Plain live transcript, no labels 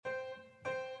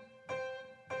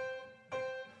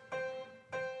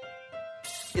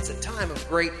It's a time of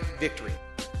great victory.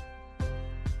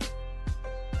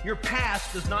 Your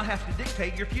past does not have to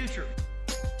dictate your future.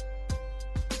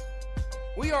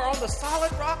 We are on the solid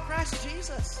rock, Christ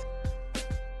Jesus.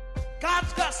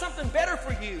 God's got something better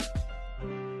for you.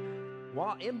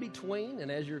 While in between,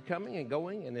 and as you're coming and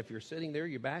going, and if you're sitting there,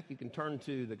 you're back, you can turn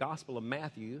to the Gospel of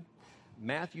Matthew,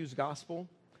 Matthew's Gospel,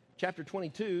 chapter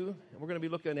 22. And we're going to be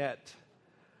looking at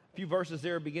a few verses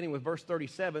there, beginning with verse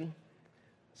 37.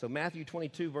 So Matthew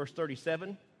 22, verse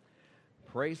 37.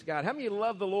 Praise God. How many of you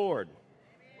love the Lord?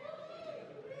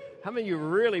 How many of you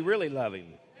really, really love Him?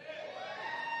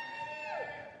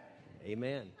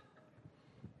 Amen.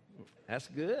 That's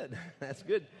good. That's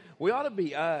good. We ought to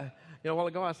be, a while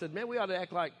ago I said, man, we ought to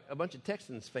act like a bunch of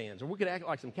Texans fans, or we could act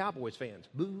like some Cowboys fans.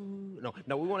 Boo.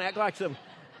 No, we want to act like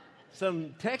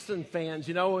some Texan fans,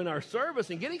 in our service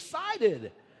and get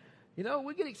excited.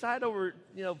 We get excited over,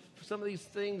 some of these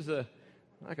things,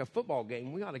 like a football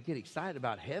game. We ought to get excited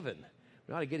about heaven.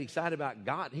 We ought to get excited about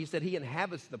God. He said He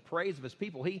inhabits the praise of His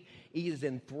people. He is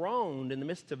enthroned in the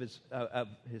midst of His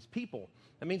people.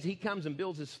 That means He comes and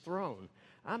builds His throne.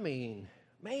 I mean,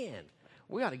 man,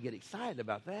 we ought to get excited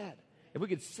about that. If we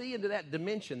could see into that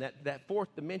dimension, that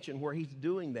fourth dimension where He's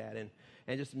doing that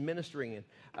and just ministering. And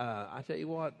I tell you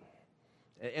what,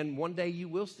 and one day you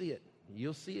will see it.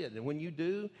 You'll see it. And when you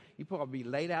do, you'll probably be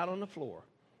laid out on the floor.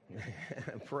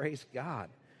 Praise God.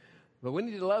 But we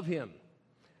need to love Him.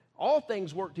 All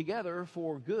things work together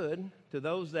for good to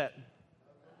those that...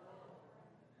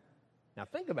 Now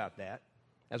think about that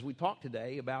as we talk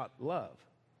today about love.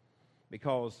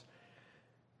 Because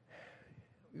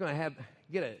you're going to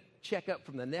get a checkup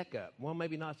from the neck up. Well,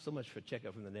 maybe not so much for a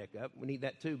checkup from the neck up. We need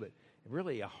that too, but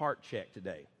really a heart check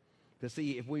today to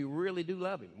see if we really do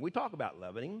love Him. We talk about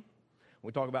loving Him.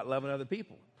 We talk about loving other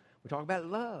people. We talk about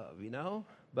love,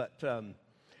 But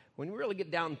when you really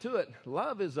get down to it,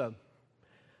 love is a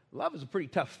pretty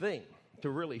tough thing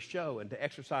to really show and to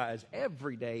exercise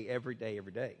every day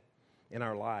in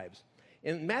our lives.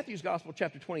 In Matthew's Gospel,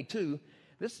 chapter 22,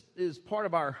 this is part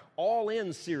of our All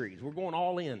In series. We're going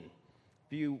all in. A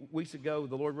few weeks ago,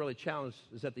 the Lord really challenged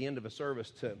us at the end of a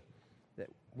service that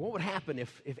what would happen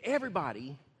if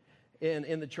everybody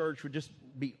in the church would just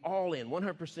be all in,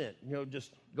 100%,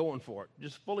 just going for it,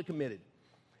 just fully committed.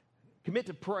 Commit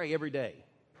to pray every day.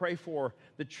 Pray for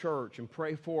the church and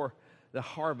pray for the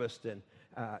harvest and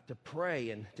to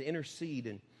pray and to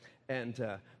intercede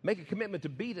and make a commitment to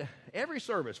be to every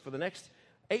service for the next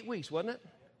 8 weeks, wasn't it?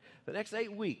 The next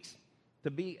 8 weeks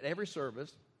to be at every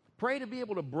service. Pray to be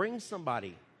able to bring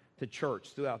somebody to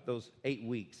church throughout those 8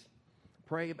 weeks.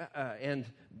 Pray about and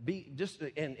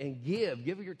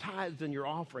give your tithes and your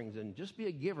offerings and just be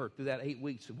a giver through that 8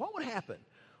 weeks. What would happen?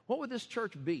 What would this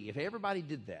church be if everybody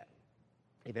did that?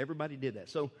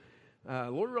 So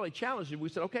Lord really challenged it. We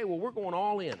said, okay, well, we're going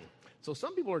all in. So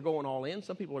some people are going all in,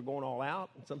 some people are going all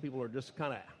out, and some people are just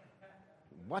kind of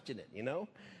watching it,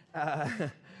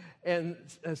 And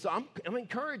so I'm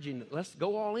encouraging, let's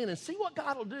go all in and see what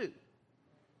God will do.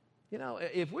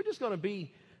 If we're just going to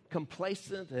be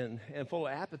complacent and full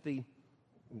of apathy,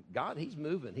 God, He's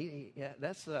moving. He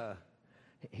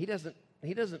doesn't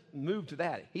move to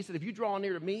that. He said, if you draw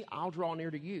near to me, I'll draw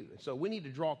near to you. So we need to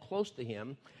draw close to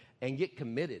Him and get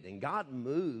committed. And God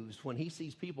moves when He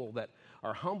sees people that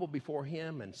are humble before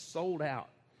Him and sold out.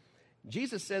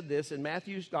 Jesus said this in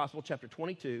Matthew's Gospel, chapter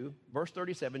 22, verse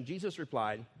 37. Jesus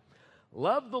replied,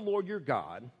 love the Lord your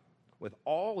God with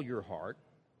all your heart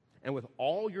and with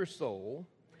all your soul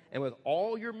and with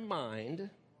all your mind.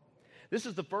 This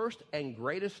is the first and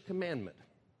greatest commandment.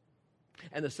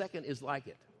 And the second is like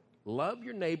it. Love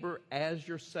your neighbor as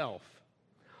yourself.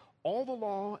 All the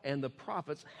law and the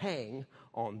prophets hang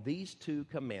on these two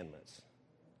commandments.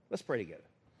 Let's pray together.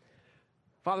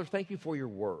 Father, thank you for your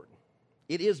word.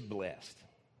 It is blessed.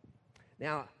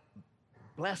 Now,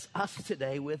 bless us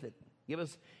today with it. Give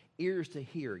us ears to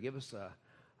hear. Give us a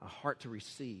heart to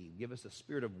receive. Give us a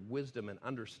spirit of wisdom and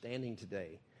understanding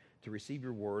today to receive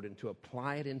your word and to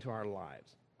apply it into our lives.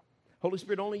 Holy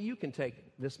Spirit, only you can take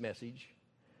this message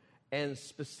and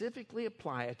specifically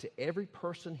apply it to every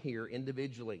person here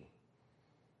individually,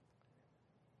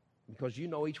 because you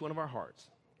know each one of our hearts,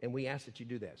 and we ask that you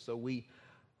do that. So we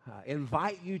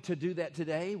invite you to do that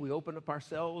today. We open up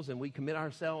ourselves and we commit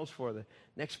ourselves for the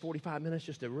next 45 minutes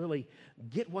just to really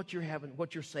get what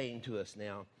you're saying to us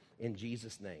now in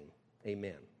Jesus' name.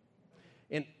 Amen.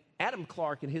 And Adam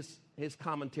Clark, in his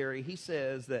commentary, he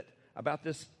says that about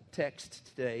this text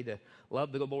today, to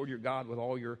love the Lord your God with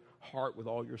all your heart, with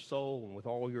all your soul, and with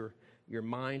all your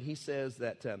mind. He says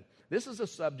that this is a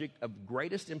subject of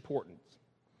greatest importance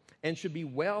and should be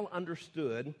well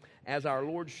understood, as our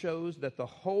Lord shows that the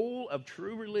whole of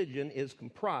true religion is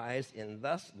comprised in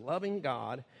thus loving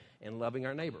God and loving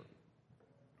our neighbor.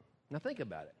 Now think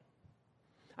about it.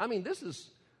 I mean, this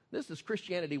is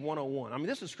Christianity 101. I mean,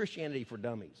 this is Christianity for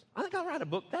dummies. I think I'll write a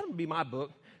book. That would be my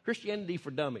book, Christianity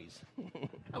for Dummies.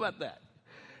 How about that?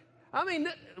 I mean,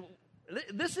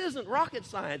 this isn't rocket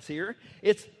science here.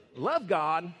 It's love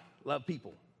God, love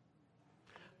people.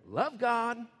 Love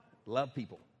God, love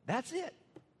people. That's it.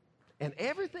 And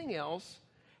everything else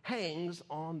hangs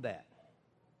on that.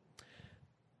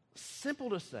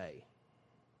 Simple to say,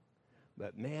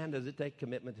 but man, does it take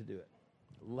commitment to do it.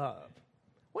 Love.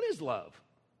 What is love?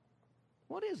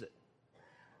 What is it?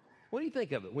 What do you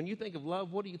think of it? When you think of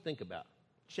love, what do you think about?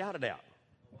 Shout it out.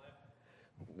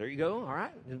 There you go. All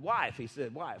right. His wife, he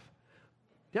said, wife.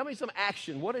 Tell me some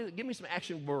action. What is it? Give me some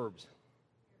action verbs.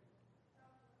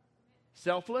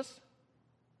 Selfless.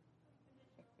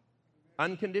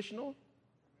 Unconditional.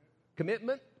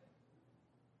 Commitment.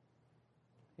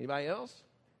 Anybody else?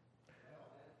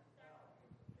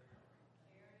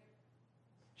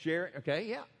 Share. Okay,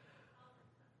 yeah.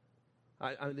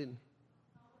 I didn't.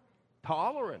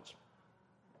 Tolerance.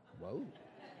 Whoa.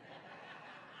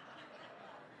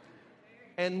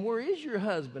 And where is your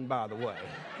husband, by the way?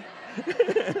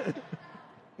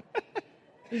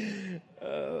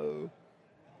 Oh,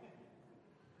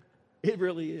 it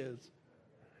really is.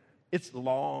 It's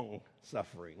long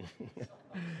suffering,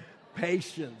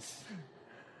 patience.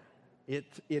 It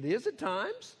is at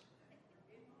times.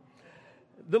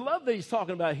 The love that he's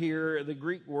talking about here, the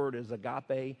Greek word is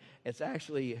agape. It's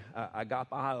actually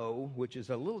agapao, which is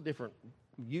a little different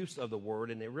use of the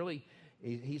word, and it really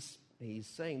he's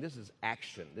saying this is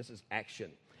action. This is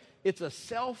action. It's a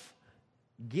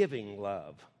self-giving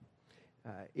love.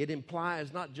 It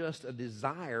implies not just a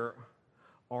desire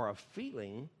or a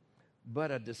feeling, but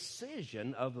a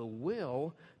decision of the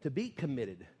will to be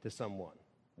committed to someone.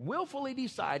 Willfully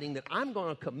deciding that I'm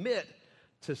going to commit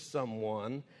to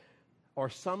someone or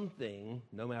something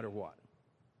no matter what.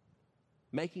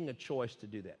 Making a choice to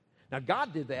do that. Now,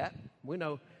 God did that. We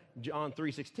know John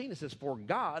 3:16, it says, for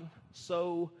God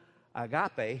so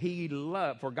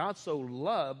agape, for God so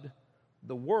loved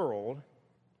the world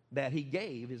that he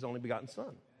gave his only begotten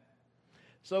son.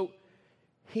 So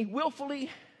he willfully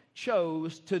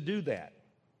chose to do that.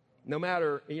 No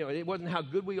matter, it wasn't how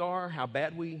good we are, how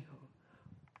bad we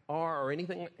are, or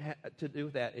anything to do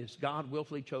with that. It's God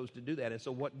willfully chose to do that. And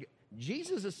so what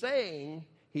Jesus is saying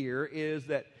here is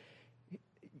that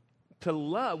to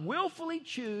love, willfully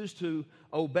choose to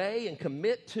obey and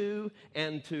commit to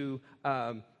and to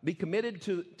be committed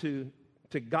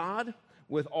to God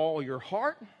with all your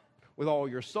heart, with all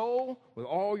your soul, with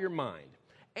all your mind.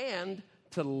 And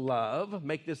to love,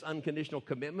 make this unconditional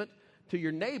commitment to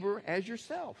your neighbor as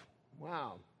yourself.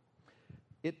 Wow.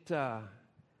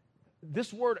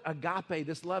 This word agape,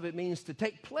 this love, it means to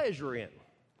take pleasure in.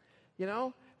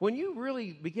 When you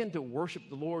really begin to worship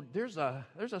the Lord, there's a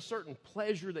certain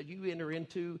pleasure that you enter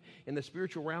into in the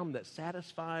spiritual realm that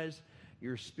satisfies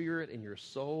your spirit and your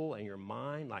soul and your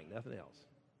mind like nothing else.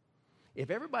 If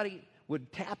everybody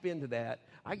would tap into that,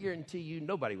 I guarantee you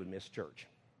nobody would miss church.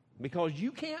 Because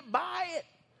you can't buy it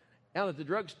out at the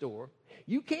drugstore.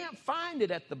 You can't find it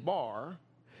at the bar.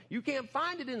 You can't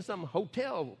find it in some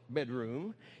hotel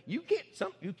bedroom.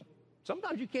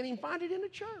 Sometimes you can't even find it in a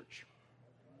church.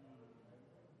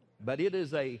 But it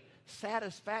is a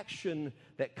satisfaction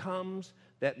that comes,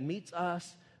 that meets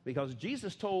us, because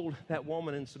Jesus told that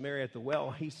woman in Samaria at the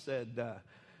well, he said,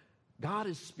 God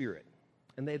is spirit,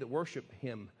 and they that worship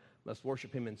him must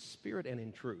worship him in spirit and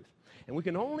in truth. And we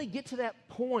can only get to that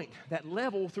point, that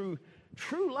level, through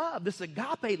true love, this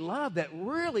agape love that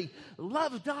really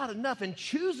loves God enough and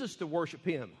chooses to worship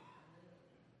him.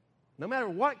 No matter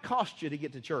what it costs you to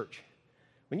get to church.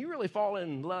 When you really fall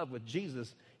in love with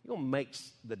Jesus, you're going to make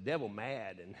the devil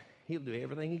mad, and he'll do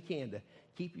everything he can to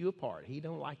keep you apart. He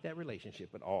don't like that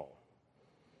relationship at all.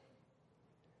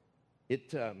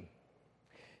 It's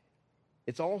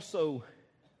also,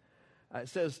 it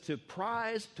says to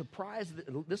prize,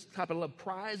 this type of love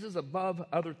prizes above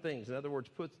other things. In other words,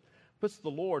 puts the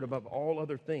Lord above all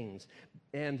other things,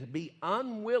 and be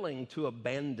unwilling to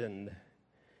abandon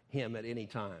him at any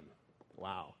time.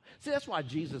 Wow. See, that's why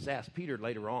Jesus asked Peter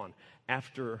later on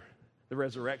after the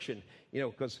resurrection,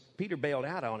 because Peter bailed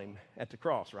out on him at the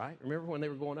cross, right? Remember when they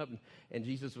were going up and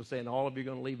Jesus was saying, all of you are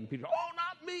going to leave, and Peter, oh,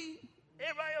 not me.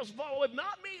 Everybody else follow him,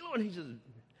 not me, Lord. And he says,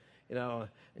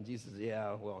 and Jesus says,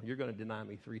 yeah, well, you're going to deny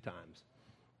me 3 times.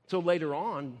 So later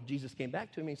on, Jesus came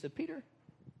back to him and he said, Peter,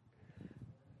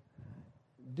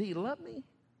 do you love me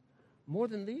more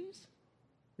than these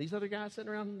These other guys sitting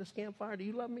around this campfire, do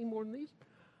you love me more than these?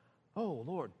 Oh,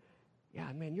 Lord,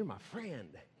 yeah, man, you're my friend.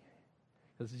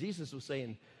 Because Jesus was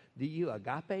saying, do you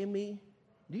agape me?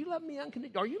 Do you love me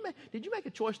unconditionally? Did you make a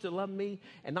choice to love me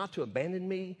and not to abandon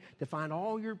me, to find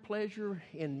all your pleasure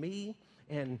in me?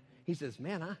 And he says,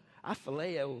 man, I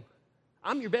phileo.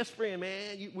 I'm your best friend,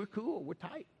 man. We're cool. We're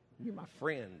tight. You're my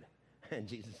friend. And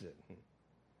Jesus said,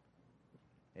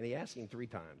 and he asked him 3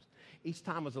 times. Each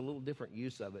time was a little different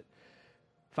use of it.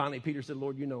 Finally, Peter said,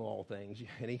 Lord, you know all things.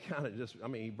 And he kind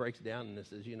of he breaks down and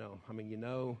says, you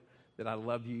know that I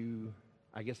love you,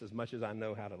 I guess, as much as I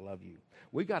know how to love you.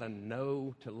 We've got to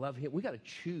know to love him. We've got to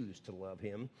choose to love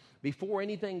him. Before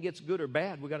anything gets good or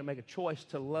bad, we've got to make a choice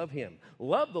to love him.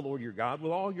 Love the Lord your God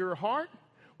with all your heart,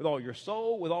 with all your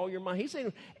soul, with all your mind. He's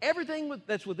saying everything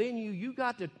that's within you, you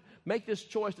got to make this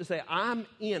choice to say, I'm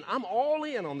in. I'm all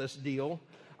in on this deal.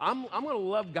 I'm going to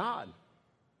love God.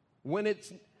 When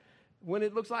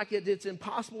it looks like it's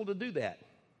impossible to do that.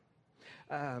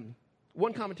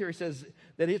 One commentary says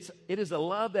that it is a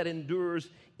love that endures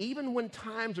even when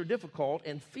times are difficult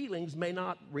and feelings may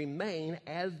not remain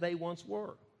as they once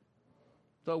were.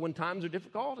 So when times are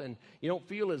difficult and you don't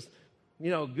feel as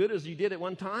good as you did at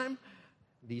one time,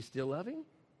 do you still love him?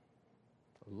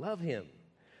 Love him.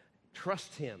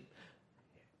 Trust him.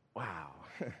 Wow.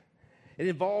 It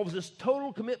involves this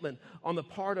total commitment on the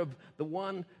part of the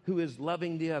one who is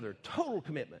loving the other. Total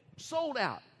commitment. Sold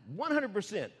out.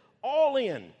 100%. All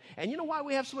in. And you know why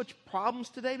we have so much problems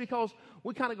today? Because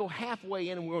we kind of go halfway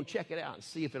in and we're going to check it out and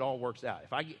see if it all works out.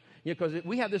 Because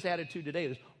we have this attitude today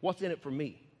is, what's in it for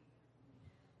me?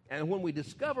 And when we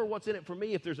discover what's in it for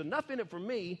me, if there's enough in it for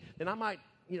me, then I might,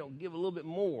 give a little bit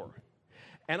more.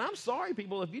 And I'm sorry,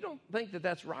 people, if you don't think that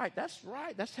that's right. That's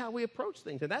right. That's how we approach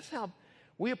things. And that's how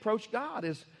we approach God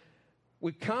is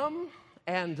we come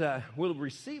and we'll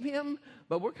receive him,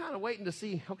 but we're kind of waiting to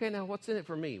see, okay, now what's in it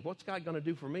for me? What's God going to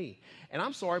do for me? And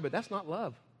I'm sorry, but that's not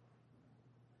love.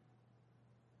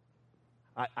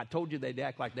 I told you they'd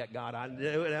act like that, God. I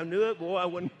knew it. Boy, I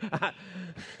wouldn't.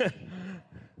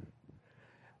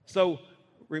 So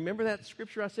remember that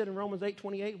scripture I said in Romans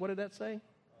 8:28? What did that say?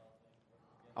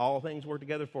 All things work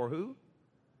together for who?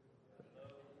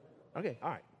 Okay, all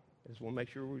right. I just want to make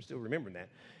sure we're still remembering that.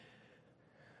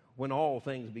 When all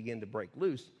things begin to break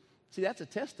loose, see, that's a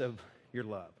test of your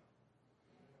love.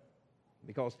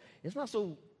 Because it's not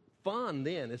so fun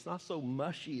then. It's not so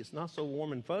mushy. It's not so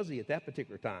warm and fuzzy at that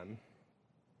particular time.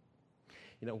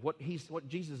 What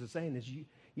Jesus is saying is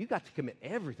you got to commit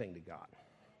everything to God.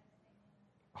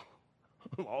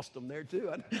 I lost them there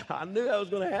too. I knew that was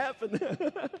going to happen.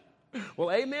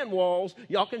 Well, amen, walls.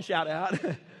 Y'all can shout out.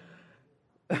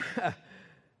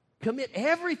 Commit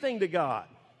everything to God.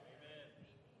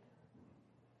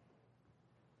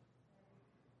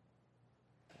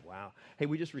 Wow. Hey,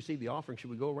 we just received the offering. Should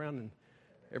we go around and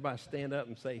everybody stand up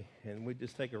and say, and we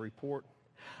just take a report?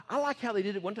 I like how they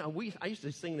did it one time. I used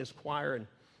to sing this choir,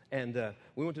 and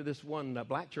we went to this one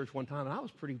black church one time, and I was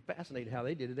pretty fascinated how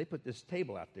they did it. They put this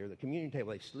table out there, the communion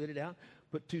table. They slid it out,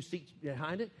 put 2 seats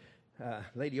behind it.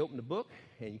 Lady opened the book,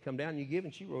 and you come down and you give,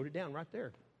 and she wrote it down right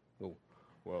there. Oh,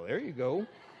 well, there you go.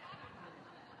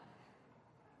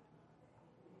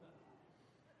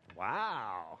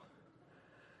 Wow.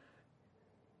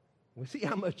 We see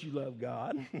how much you love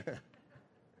God.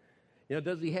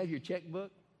 Does he have your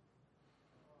checkbook?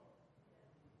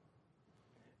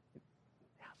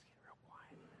 Now it's getting real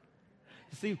quiet.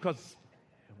 See, because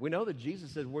we know that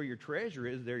Jesus says where your treasure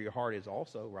is, there your heart is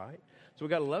also, right? So we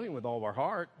got to love him with all of our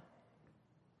heart.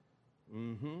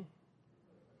 Mm-hmm.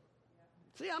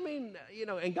 See,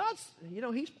 and God's,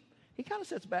 he kind of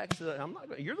sits back and says,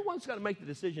 you're the one that's got to make the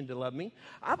decision to love me.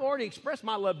 I've already expressed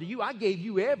my love to you. I gave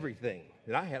you everything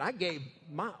that I had. I gave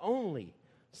my only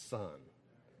son.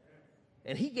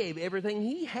 And he gave everything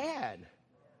he had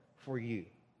for you.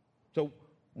 So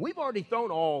we've already thrown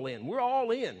all in. We're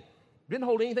all in. Didn't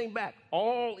hold anything back.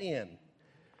 All in.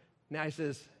 Now he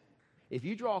says, if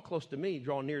you draw close to me,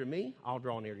 draw near to me, I'll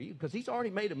draw near to you. Because he's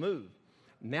already made a move.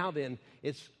 Now then,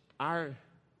 it's our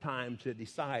time to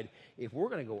decide if we're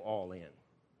going to go all in.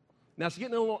 Now, it's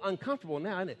getting a little uncomfortable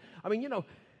now, isn't it?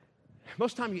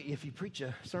 Most time if you preach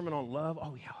a sermon on love,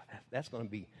 that's going to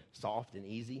be soft and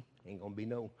easy. Ain't going to be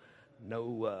not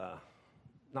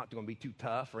going to be too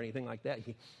tough or anything like that.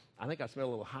 I think I smell a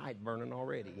little hide burning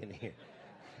already in here.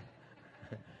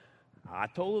 I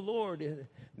told the Lord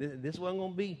this wasn't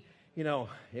going to be, it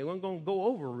wasn't going to go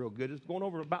over real good. It's going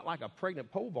over about like a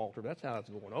pregnant pole vaulter. That's how it's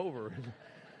going over.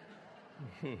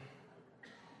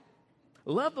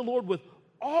 Love the Lord with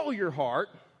all your heart,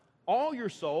 all your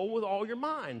soul, with all your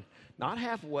mind. Not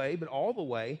halfway, but all the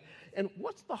way. And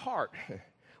what's the heart?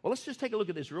 Well, let's just take a look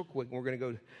at this real quick, and we're going to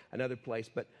go to another place.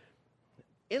 But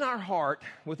in our heart,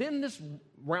 within this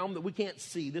realm that we can't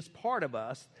see, this part of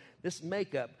us, this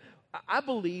makeup, I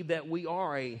believe that we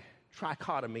are a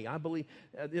trichotomy. I believe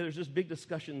there's this big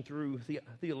discussion through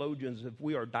theologians if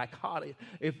we are dichotic,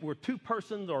 if we're two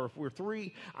persons or if we're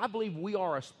three. I believe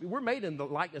we're made in the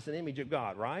likeness and image of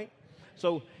God, right?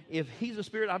 So if he's a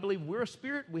spirit, I believe we're a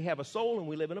spirit, we have a soul, and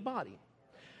we live in a body.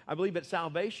 I believe at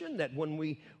salvation that when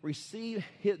we receive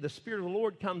the Spirit of the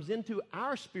Lord comes into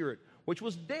our spirit, which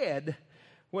was dead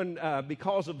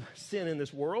because of sin in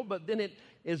this world, but then it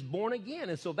is born again.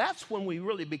 And so that's when we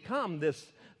really become this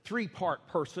three-part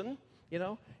person, you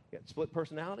know. Split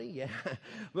personality, yeah.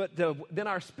 But then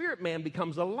our spirit man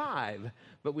becomes alive.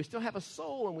 But we still have a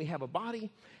soul and we have a body.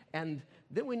 And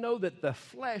then we know that the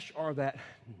flesh, or that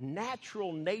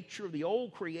natural nature of the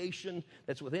old creation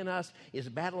that's within us, is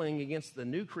battling against the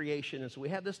new creation. And so we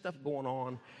have this stuff going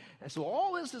on. And so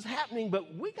all this is happening,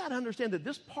 but we got to understand that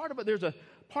this part of it, there's a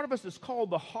part of us that's called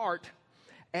the heart.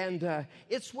 And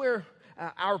it's where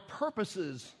our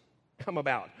purposes come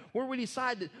about, where we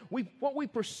decide that what we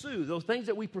pursue, those things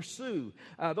that we pursue,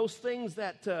 those things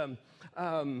that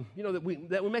that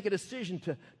we make a decision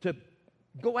to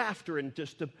go after and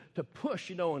just to push,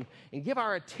 and give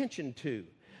our attention to.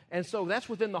 And so that's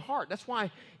within the heart. That's why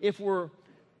if we're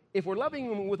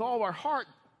loving Him with all our heart,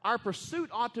 our pursuit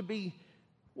ought to be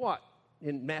what?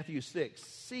 In Matthew 6,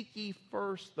 seek ye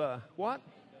first the what?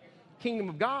 Kingdom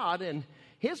of God and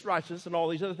His righteousness, and all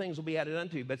these other things will be added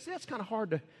unto you. But see, that's kind of hard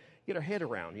to get our head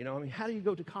around, I mean, how do you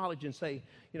go to college and say,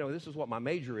 this is what my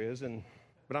major is,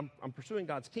 but I'm pursuing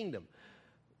God's kingdom?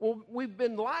 Well, we've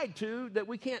been lied to that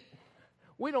we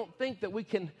don't think that we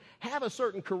can have a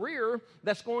certain career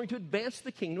that's going to advance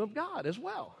the kingdom of God as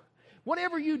well.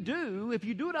 Whatever you do, if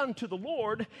you do it unto the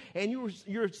Lord, and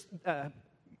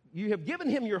you have given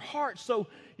Him your heart, so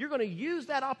you're going to use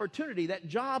that opportunity, that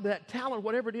job, that talent,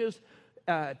 whatever it is,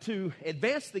 to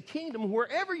advance the kingdom.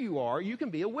 Wherever you are, you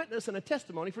can be a witness and a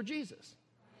testimony for Jesus.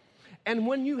 And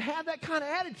when you have that kind of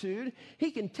attitude,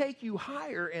 He can take you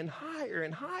higher and higher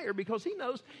and higher, because He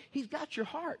knows He's got your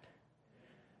heart.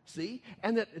 See?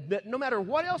 And that no matter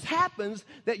what else happens,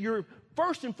 that your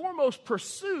first and foremost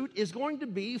pursuit is going to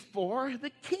be for the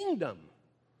kingdom.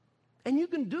 And you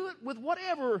can do it with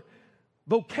whatever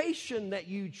vocation that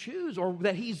you choose, or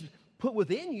that He's put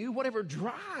within you, whatever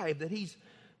drive that He's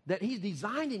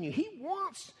designed in you. He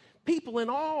wants people in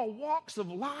all walks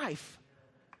of life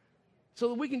so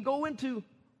that we can go into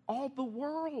all the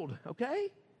world, okay?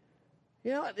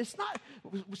 It's not,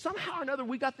 somehow or another,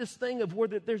 we got this thing of where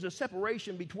there's a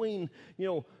separation between,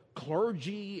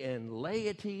 clergy and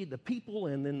laity, the people,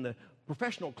 and then the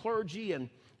professional clergy, and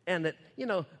that,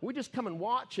 we just come and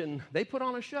watch, and they put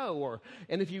on a show,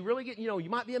 and if you really get, you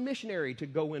might be a missionary to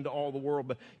go into all the world,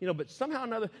 but somehow or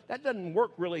another, that doesn't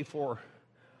work really for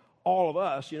all of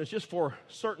us. It's just for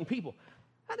certain people.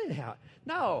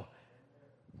 No.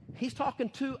 He's talking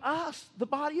to us, the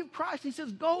body of Christ. He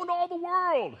says, go into all the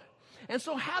world. And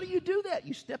so how do you do that?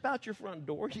 You step out your front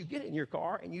door, you get in your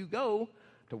car, and you go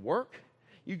to work.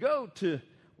 You go to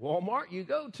Walmart. You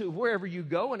go to wherever you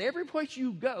go. And every place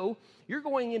you go, you're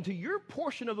going into your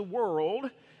portion of the world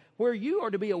where you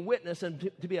are to be a witness and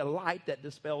to be a light that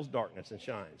dispels darkness and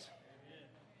shines.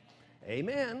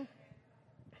 Amen.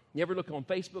 You ever look on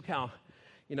Facebook how,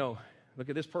 look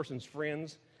at this person's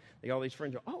friends. They got all these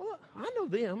friends. Oh, look, I know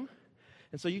them.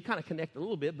 And so you kind of connect a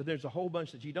little bit, but there's a whole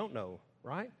bunch that you don't know,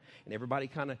 right? And everybody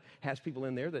kind of has people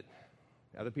in there that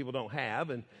other people don't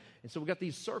have. And so we got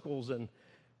these circles, and,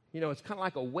 it's kind of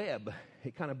like a web.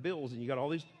 It kind of builds, and you got all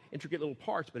these intricate little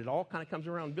parts, but it all kind of comes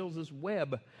around and builds this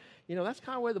web. That's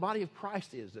kind of where the body of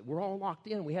Christ is, that we're all locked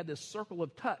in. We have this circle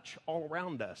of touch all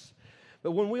around us.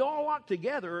 But when we all walk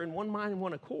together in one mind and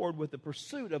one accord with the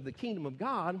pursuit of the kingdom of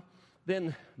God,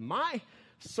 then my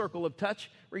circle of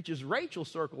touch reaches Rachel's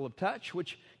circle of touch,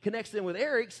 which connects them with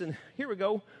Eric's, and here we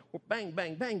go, bang,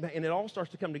 bang, bang, bang, and it all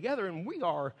starts to come together, and we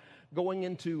are going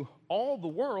into all the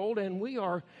world, and we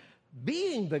are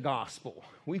being the gospel.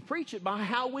 We preach it by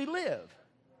how we live.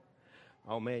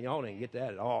 Oh, man, y'all didn't get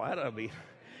that at all.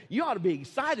 You ought to be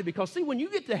excited, because, see, when you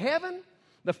get to heaven,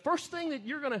 the first thing that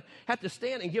you're going to have to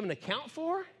stand and give an account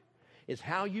for is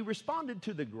how you responded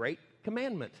to the great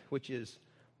commandment, which is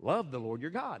love the Lord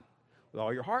your God with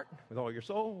all your heart, with all your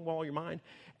soul, with all your mind.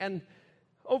 And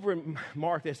over in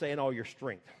Mark, they say in all your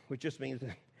strength, which just means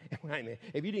that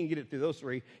if you didn't get it through those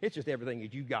three, it's just everything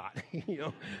that you got.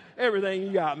 Everything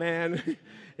you got, man.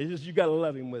 It's just you got to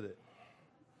love Him with it.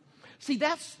 See,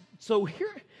 so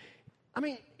here, I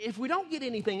mean, if we don't get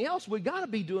anything else, we got to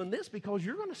be doing this because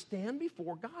you're going to stand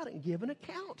before God and give an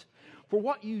account for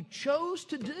what you chose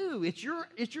to do. It's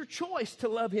your choice to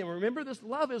love Him. Remember, this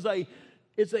love is a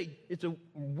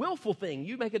willful thing.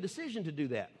 You make a decision to do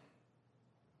that.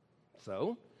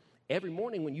 So, every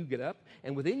morning when you get up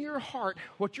and within your heart,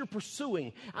 what you're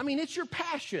pursuing, I mean, it's your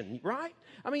passion, right?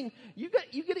 I mean, you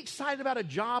get excited about a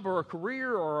job or a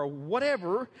career or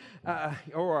whatever,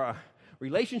 or a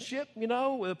relationship,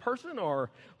 with a person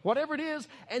or whatever it is.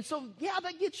 And so,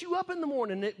 that gets you up in the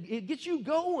morning. It gets you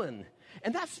going.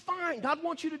 And that's fine. God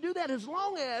wants you to do that as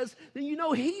long as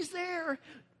He's there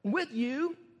with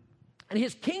you and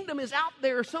His kingdom is out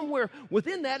there somewhere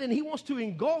within that, and He wants to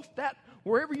engulf that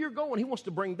wherever you're going. He wants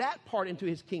to bring that part into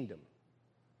His kingdom,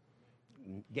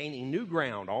 gaining new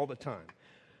ground all the time.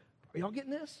 Are y'all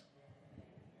getting this?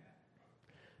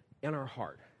 In our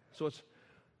heart. So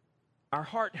our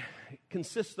heart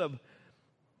consists of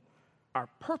our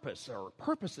purpose, our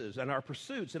purposes, and our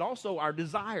pursuits, and also our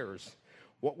desires,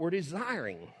 what we're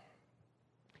desiring.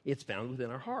 It's found within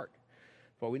our heart.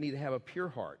 Well, we need to have a pure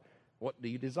heart. What do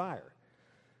you desire?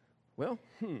 Well,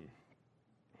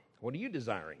 what are you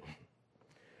desiring?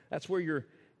 That's where your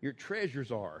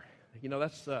treasures are.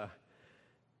 That's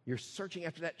you're searching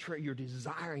after that treasure. You're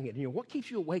desiring it. What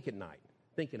keeps you awake at night,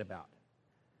 thinking about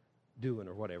doing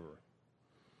or whatever?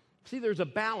 See, there's a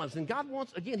balance, and God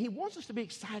wants us to be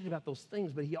excited about those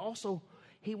things, but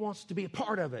He wants to be a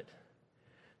part of it.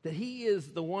 That He is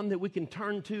the one that we can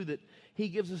turn to, that He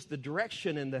gives us the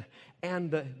direction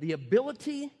and the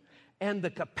ability and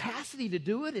the capacity to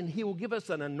do it, and He will give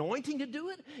us an anointing to do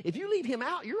it. If you leave Him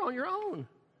out, you're on your own.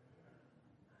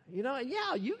 You got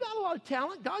a lot of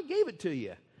talent. God gave it to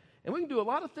you. And we can do a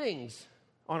lot of things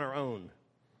on our own.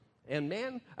 And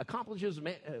man accomplishes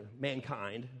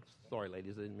mankind. Sorry,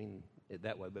 ladies, I didn't mean it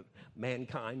that way, but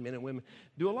mankind, men and women,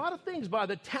 do a lot of things by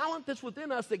the talent that's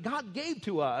within us that God gave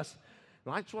to us.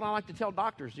 And that's what I like to tell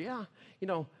doctors.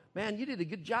 Man, you did a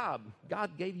good job.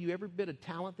 God gave you every bit of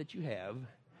talent that you have.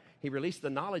 He released the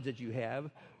knowledge that you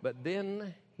have, but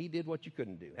then He did what you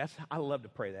couldn't do. I love to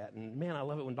pray that. And man, I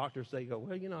love it when doctors say, well,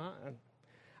 I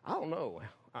don't know.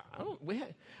 I don't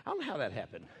know how that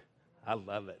happened. I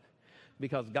love it.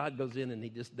 Because God goes in and He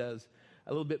just does a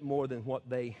little bit more than what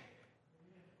they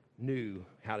knew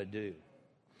how to do.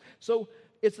 So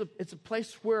it's a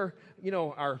place where,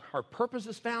 our purpose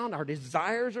is found, our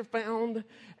desires are found,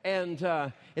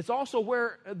 and it's also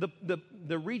where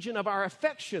the region of our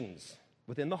affections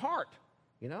within the heart,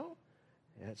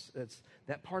 That's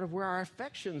that part of where our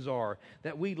affections are,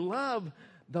 that we love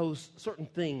those certain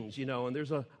things, and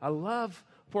there's a love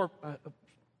for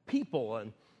people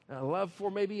and a love for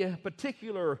maybe a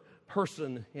particular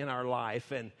person in our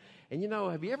life. And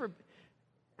have you ever,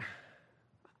 I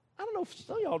don't know if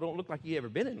some of y'all don't look like you ever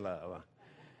been in love.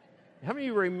 How many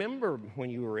of you remember when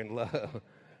you were in love?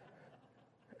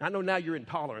 I know now you're in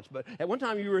tolerance, but at one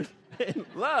time you were in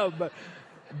love, but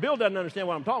Bill doesn't understand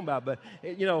what I'm talking about, but,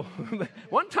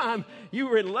 one time you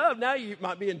were in love, now you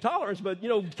might be in tolerance, but,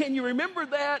 can you remember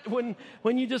that when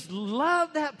you just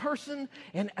loved that person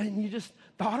and you just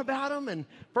thought about them, and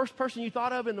first person you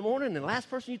thought of in the morning and last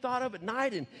person you thought of at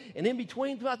night, and in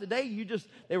between throughout the day,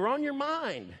 they were on your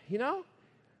mind,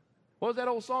 What was that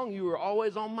old song? You were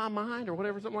always on my mind or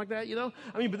whatever, something like that,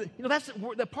 But that's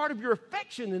the part of your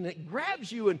affection, and it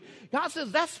grabs you. And God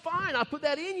says, that's fine. I put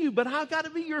that in you, but I've got to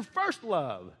be your first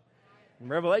love. In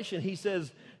Revelation, He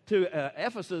says to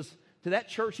Ephesus, to that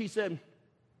church, He said,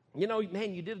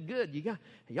 man, you did good.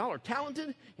 Y'all are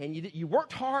talented, and you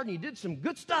worked hard, and you did some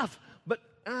good stuff. But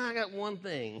I got one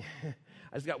thing.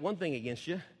 I just got one thing against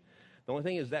you. The only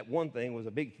thing is that one thing was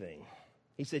a big thing.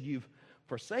 He said, you've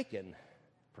forsaken.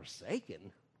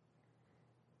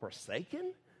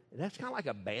 That's kind of like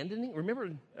abandoning.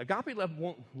 Remember, agape love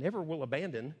never will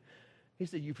abandon. He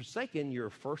said, you've forsaken your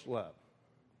first love.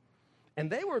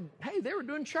 And they were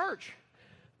doing church.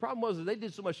 The problem was that they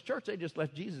did so much church, they just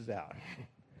left Jesus out.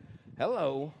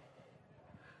 Hello.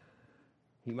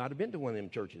 You might have been to one of them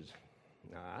churches.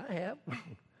 I have.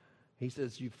 He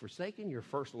says, you've forsaken your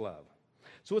first love.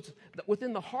 So it's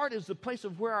within the heart is the place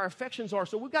of where our affections are.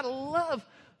 So we've got to love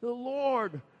the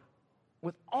Lord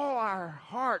with all our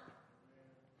heart,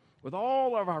 with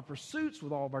all of our pursuits,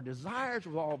 with all of our desires,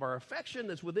 with all of our affection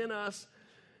that's within us.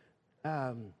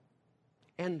 And,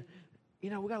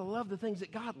 we've got to love the things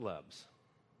that God loves.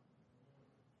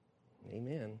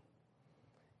 Amen.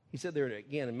 He said there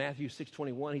again in Matthew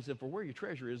 6:21, He said, for where your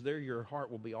treasure is, there your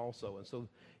heart will be also. And so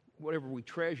whatever we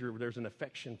treasure, there's an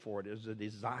affection for it. There's a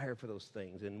desire for those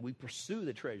things, and we pursue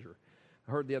the treasure.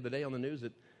 I heard the other day on the news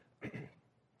that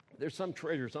there's some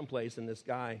treasure someplace, and this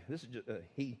guy,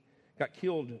 he got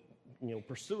killed,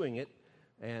 pursuing it,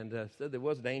 and said it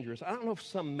was dangerous. I don't know if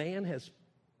some man has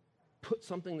put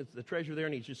something that's the treasure there,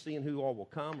 and he's just seeing who all will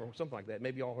come or something like that.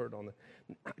 Maybe y'all heard on the,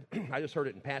 I just heard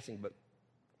it in passing, but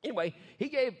anyway, he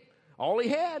gave all he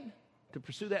had to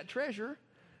pursue that treasure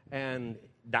and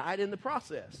died in the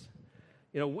process.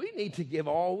 We need to give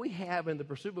all we have in the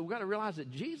pursuit, but we've got to realize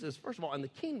that Jesus, first of all, in the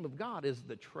kingdom of God is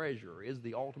the treasure, is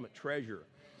the ultimate treasure.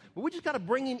 But we just got to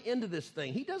bring him into this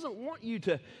thing. He doesn't want you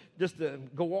to just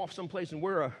go off someplace and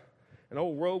wear an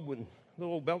old robe with a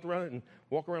little old belt around it and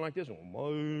walk around like this.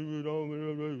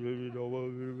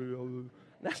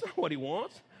 That's not what he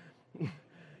wants.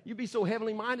 You be so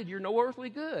heavenly minded, you're no earthly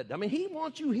good. I mean, he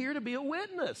wants you here to be a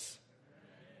witness.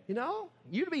 You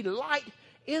to be light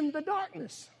in the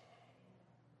darkness.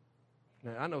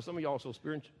 Now, I know some of y'all are so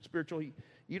spiritual,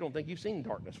 you don't think you've seen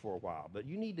darkness for a while, but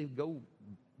you need to go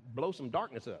blow some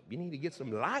darkness up. You need to get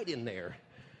some light in there.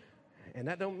 And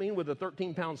that don't mean with a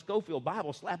 13-pound Schofield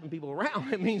Bible slapping people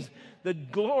around. It means the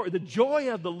glory, the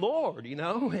joy of the Lord, and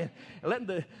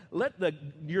let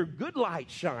your good light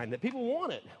shine, that people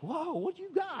want it. Whoa, what you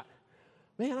got?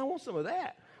 Man, I want some of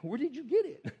that. Where did you get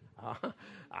it?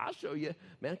 I'll show you.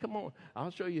 Man, come on. I'll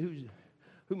show you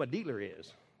who my dealer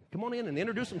is. Come on in and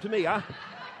introduce him to me.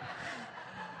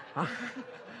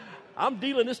 I'm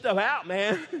dealing this stuff out,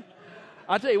 man.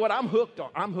 I tell you what, I'm hooked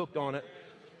on it.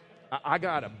 I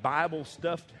got a Bible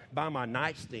stuffed by my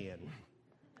nightstand.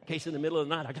 In case in the middle of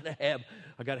the night, I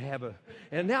gotta have a.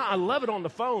 And now I love it on the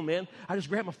phone, man. I just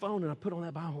grab my phone and I put on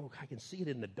that Bible. I can see it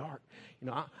in the dark.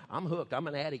 I'm hooked. I'm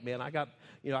an addict, man. I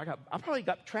probably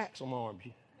got tracks on my arms.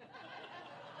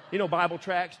 Bible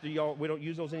tracks. We don't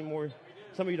use those anymore.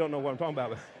 Some of you don't know what I'm talking about.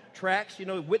 But tracks,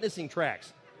 witnessing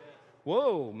tracks.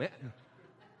 Whoa, man.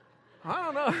 I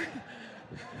don't know.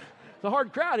 It's a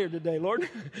hard crowd here today, Lord.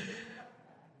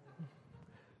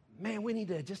 Man, we need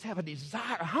to just have a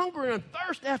desire, a hunger and a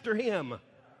thirst after him.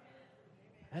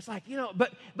 That's like,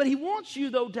 but he wants you,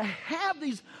 though, to have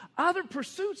these other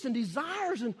pursuits and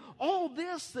desires and all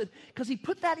this, because he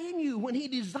put that in you. When he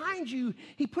designed you,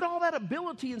 he put all that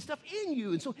ability and stuff in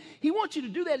you. And so he wants you to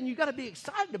do that, and you got to be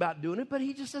excited about doing it. But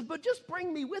he just says, but just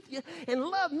bring me with you and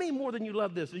love me more than you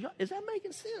love this. Is that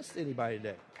making sense to anybody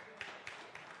today?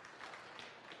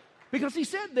 Because he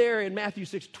said there in Matthew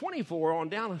 6:24, on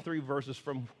down 3 verses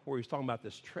from where he's talking about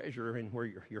this treasure and where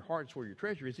your heart's where your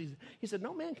treasure is, he said,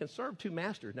 no man can serve two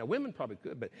masters. Now, women probably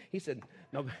could, but he said,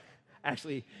 no,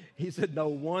 actually, he said, no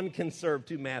one can serve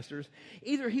two masters.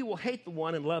 Either he will hate the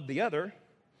one and love the other,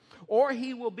 or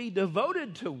he will be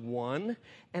devoted to one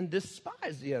and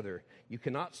despise the other. You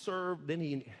cannot serve, then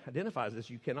he identifies this,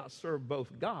 you cannot serve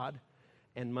both God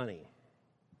and money.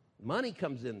 Money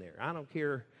comes in there. I don't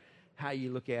care how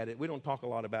you look at it. We don't talk a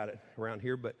lot about it around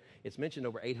here, but it's mentioned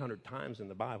over 800 times in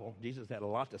the Bible. Jesus had a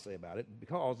lot to say about it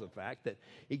because of the fact that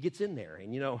it gets in there.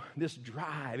 And, this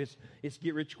drive, it's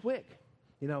get rich quick.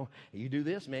 You do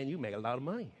this, man, you make a lot of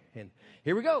money. And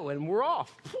here we go, and we're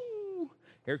off.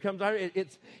 Here comes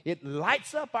it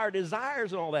lights up our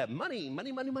desires and all that. Money.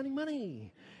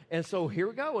 And so here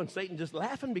we go, and Satan just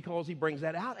laughing because he brings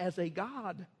that out as a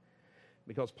god.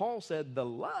 Because Paul said the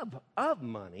love of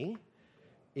money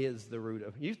is the root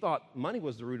of. You thought money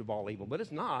was the root of all evil, but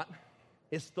it's not.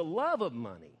 It's the love of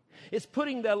money. It's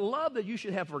putting the love that you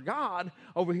should have for God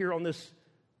over here on this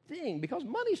thing, because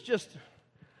money's just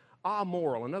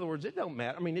amoral. In other words, it don't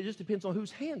matter. I mean, it just depends on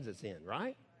whose hands it's in,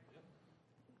 right?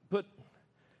 Put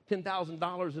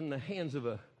 $10,000 in the hands of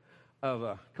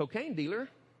a cocaine dealer,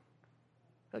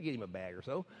 I'll get him a bag or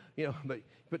so, but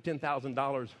put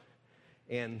 $10,000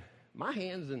 in my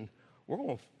hands and we're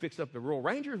going to fix up the Royal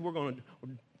Rangers. We're going to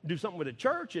do something with the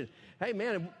church. And, hey,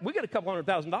 man, if we get a couple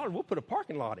 $100,000, we'll put a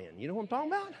parking lot in. You know what I'm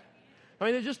talking about? I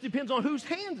mean, it just depends on whose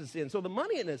hands it's in. So the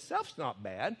money in itself's not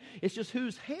bad. It's just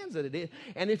whose hands it is.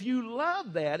 And if you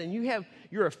love that and you have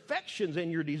your affections and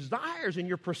your desires and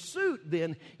your pursuit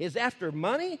then is after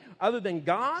money other than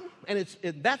God, and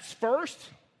that's first,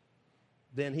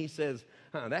 then he says,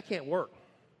 that can't work.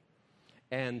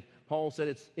 And Paul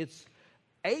said it's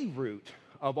a root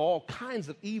of all kinds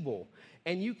of evil.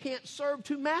 And you can't serve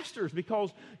two masters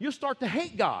because you'll start to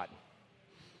hate God.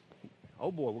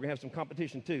 Oh boy, we're going to have some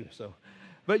competition too.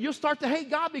 But you'll start to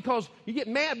hate God because you get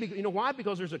mad. You know why?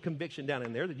 Because there's a conviction down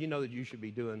in there that you know that you should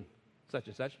be doing such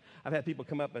and such. I've had people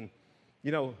come up and,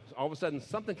 all of a sudden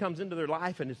something comes into their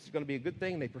life and it's going to be a good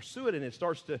thing. They pursue it and it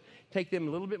starts to take them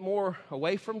a little bit more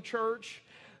away from church,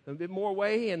 a bit more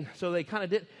away. And so they kind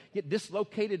of get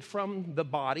dislocated from the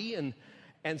body.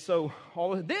 And so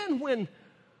then when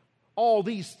all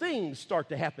these things start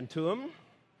to happen to them,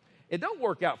 it don't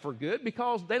work out for good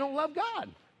because they don't love God.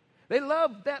 They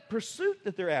love that pursuit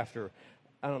that they're after.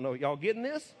 I don't know, y'all getting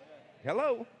this?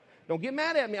 Hello? Don't get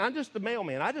mad at me. I'm just the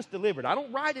mailman. I just deliver it. I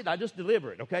don't write it. I just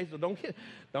deliver it, okay? So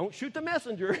don't shoot the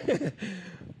messenger.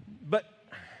 But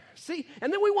see,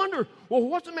 and then we wonder, well,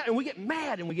 what's the matter? And we get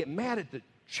mad at the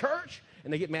church,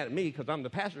 and they get mad at me because I'm the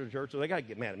pastor of the church, so they got to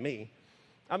get mad at me.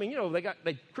 I mean,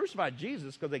 they crucified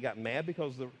Jesus because they got mad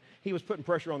because he was putting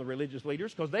pressure on the religious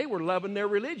leaders because they were loving their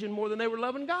religion more than they were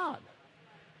loving God.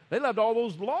 They loved all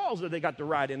those laws that they got to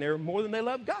write in there more than they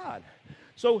loved God.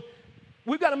 So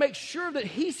we've got to make sure that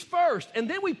he's first, and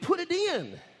then we put it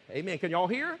in. Amen. Can y'all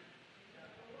hear?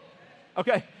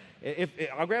 Okay.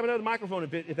 I'll grab another microphone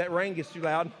if that rain gets too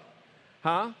loud.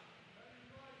 Huh?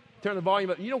 Turn the volume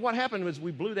up. You know what happened was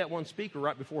we blew that one speaker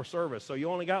right before service, so you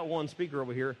only got one speaker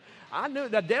over here. I knew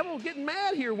the devil's getting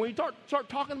mad here when you start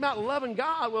talking about loving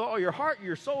God with all your heart,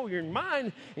 your soul, your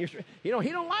mind. And he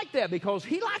don't like that because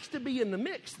he likes to be in the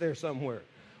mix there somewhere.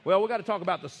 Well, we've got to talk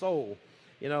about the soul.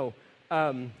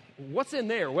 What's in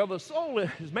there? Well, the soul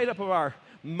is made up of our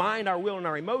mind, our will, and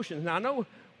our emotions. Now, I know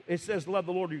it says love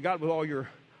the Lord your God with all your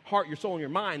heart, your soul, and your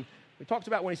mind. It talks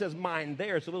about when he says mind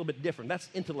there, it's a little bit different. That's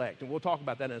intellect, and we'll talk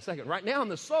about that in a second. Right now in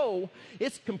the soul,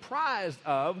 it's comprised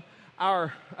of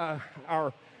our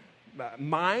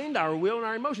mind, our will, and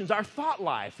our emotions, our thought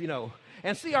life,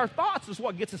 And see, our thoughts is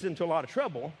what gets us into a lot of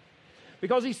trouble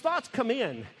because these thoughts come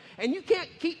in, and you can't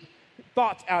keep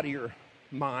thoughts out of your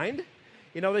mind.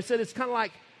 They said it's kind of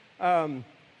like,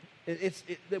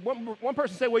 one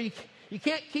person said, well, you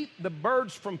can't keep the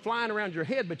birds from flying around your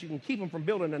head, but you can keep them from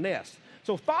building a nest.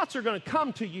 So thoughts are going to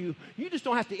come to you. You just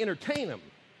don't have to entertain them.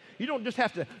 You don't just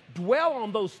have to dwell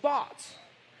on those thoughts.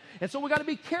 And so we got to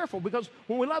be careful because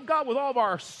when we love God with all of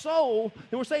our soul,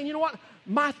 then we're saying, you know what?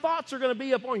 My thoughts are going to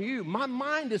be upon you. My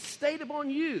mind is stayed upon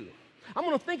you. I'm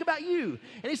going to think about you.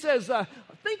 And he says,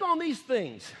 think on these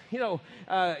things,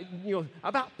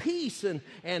 about peace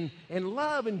and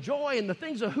love and joy and the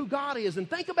things of who God is. And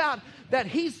think about that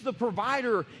he's the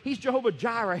provider. He's Jehovah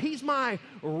Jireh. He's my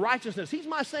righteousness. He's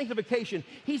my sanctification.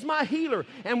 He's my healer.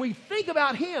 And we think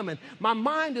about him, and my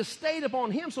mind is stayed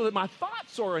upon him so that my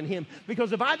thoughts are in him.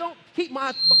 Because if I don't keep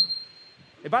my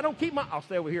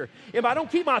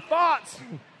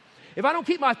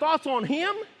thoughts on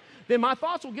him, then my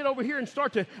thoughts will get over here and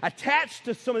start to attach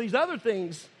to some of these other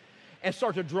things and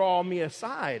start to draw me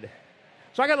aside.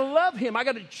 So I got to love him. I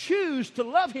got to choose to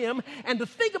love him and to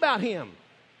think about him.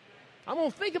 I'm going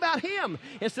to think about him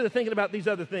instead of thinking about these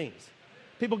other things.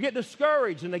 People get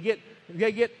discouraged and they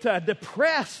get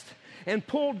depressed and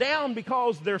pulled down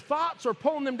because their thoughts are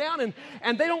pulling them down,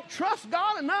 and they don't trust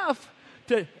God enough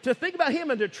to think about him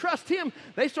and to trust him.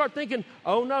 They start thinking,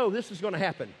 oh no, this is going to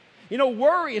happen.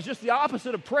 Worry is just the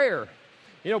opposite of prayer.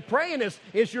 Praying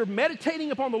is you're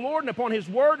meditating upon the Lord and upon his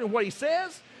word and what he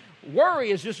says. Worry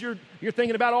is just you're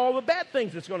thinking about all the bad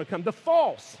things that's going to come, the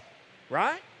false,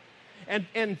 right?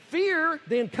 And fear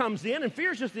then comes in, and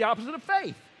fear is just the opposite of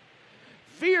faith.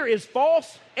 Fear is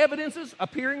false evidences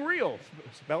appearing real.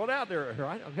 Spell it out there,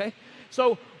 right? Okay?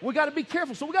 So we got to be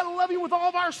careful. So we got to love him with all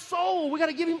of our soul. We got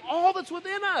to give him all that's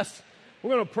within us.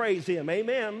 We're going to praise him.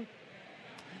 Amen.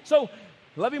 So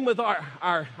love him with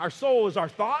our soul is our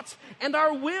thoughts and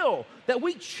our will, that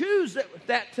we choose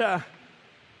that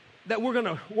we're going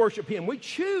to worship him. We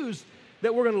choose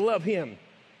that we're going to love him.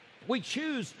 We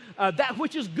choose that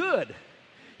which is good.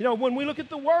 When we look at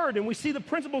the Word and we see the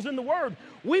principles in the Word,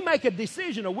 we make a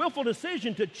decision, a willful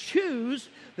decision to choose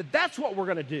that that's what we're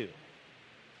going to do.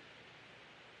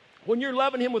 When you're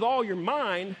loving him with all your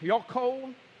mind, y'all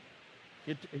cold?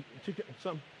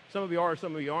 Some of you are,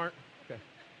 some of you aren't. Okay.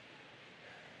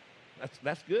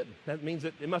 That's good. That means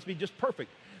that it must be just perfect.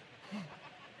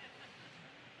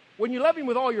 When you love him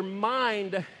with all your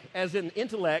mind, as in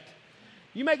intellect,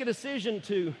 you make a decision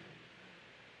to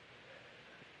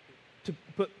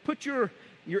put your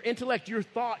intellect, your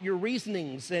thought, your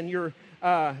reasonings, and your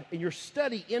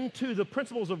study into the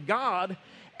principles of God,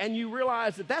 and you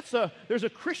realize that there's a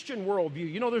Christian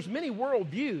worldview. There's many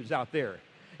worldviews out there.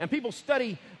 And people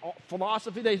study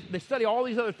philosophy, they study all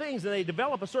these other things, and they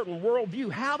develop a certain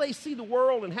worldview, how they see the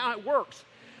world and how it works.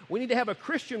 We need to have a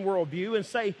Christian worldview and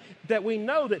say that we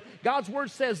know that God's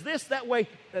Word says this, that way,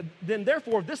 then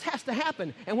therefore this has to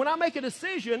happen. And when I make a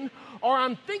decision or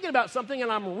I'm thinking about something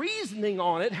and I'm reasoning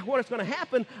on it, what is going to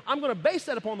happen, I'm going to base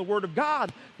that upon the Word of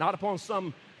God, not upon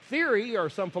some theory or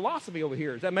some philosophy over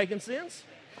here. Is that making sense?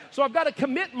 So I've got to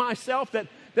commit myself that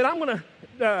I'm going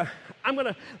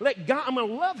to let God, I'm going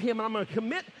to love him, and I'm going to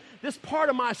commit this part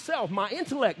of myself, my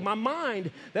intellect, my mind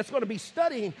that's going to be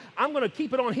studying. I'm going to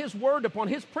keep it on his word, upon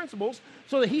his principles,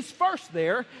 so that he's first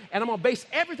there, and I'm going to base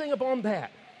everything upon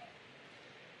that.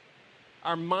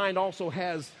 our mind also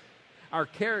has our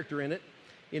character in it.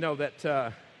 You know,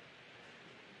 that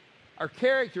our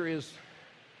character is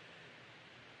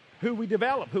who we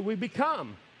develop, who we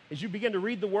become. As you begin to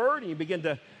read the Word and you begin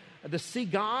to see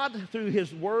God through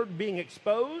His Word being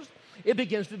exposed, it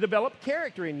begins to develop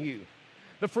character in you.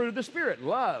 The fruit of the Spirit,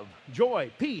 love,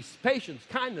 joy, peace, patience,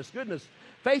 kindness, goodness,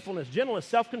 faithfulness, gentleness,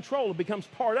 self-control, it becomes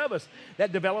part of us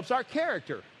that develops our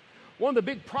character. One of the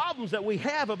big problems that we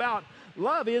have about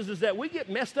love is that we get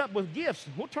messed up with gifts.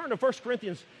 We'll turn to 1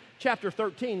 Corinthians chapter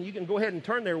 13. You can go ahead and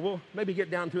turn there. We'll maybe get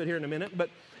down to it here in a minute.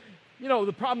 But, you know,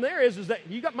 the problem there is that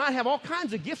you might have all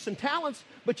kinds of gifts and talents,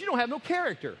 but you don't have no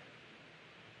character.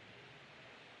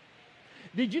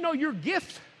 Did you know your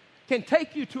gift can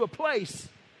take you to a place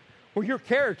where your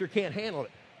character can't handle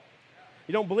it?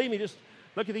 You don't believe me? Just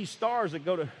look at these stars that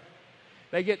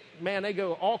they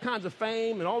go all kinds of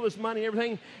fame and all this money and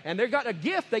everything, and they got a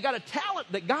gift, they got a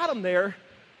talent that got them there,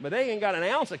 but they ain't got an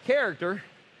ounce of character,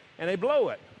 and they blow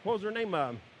it. What was her name?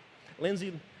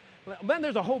 Lindsay. Then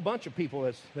there's a whole bunch of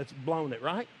people that's blown it,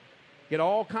 right? Get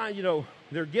all kinds, you know,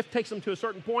 their gift takes them to a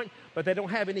certain point, but they don't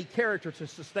have any character to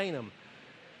sustain them.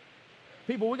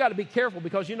 People, we got to be careful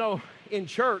because, you know, in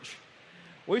church,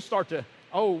 we start to,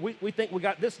 we think we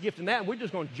got this gift and that, and we're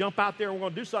just going to jump out there and we're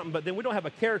going to do something, but then we don't have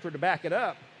a character to back it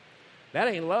up. That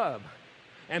ain't love.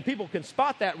 And people can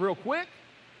spot that real quick,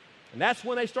 and that's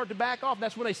when they start to back off.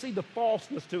 That's when they see the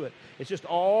falseness to it. It's just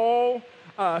all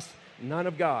us, none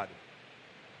of God.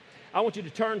 I want you to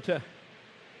turn to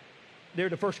 1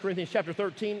 Corinthians chapter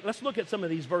 13. Let's look at some of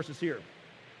these verses here.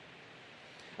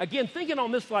 Again, thinking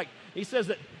on this, like he says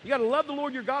that you got to love the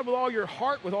Lord your God with all your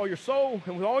heart, with all your soul,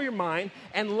 and with all your mind,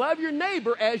 and love your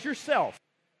neighbor as yourself.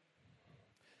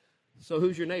 So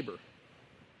who's your neighbor?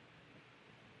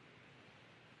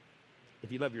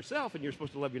 If you love yourself and you're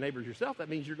supposed to love your neighbor as yourself, that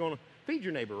means you're going to feed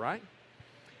your neighbor, right?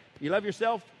 You love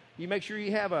yourself, you make sure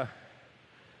you have that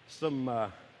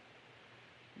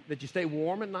you stay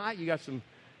warm at night. You got some,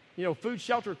 you know, food,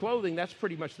 shelter, clothing. That's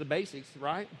pretty much the basics,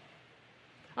 right?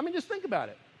 I mean, just think about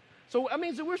it. So, I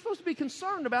mean, we're supposed to be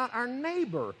concerned about our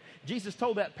neighbor. Jesus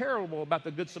told that parable about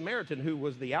the Good Samaritan who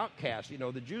was the outcast. You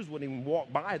know, the Jews wouldn't even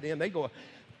walk by them. They go,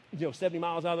 70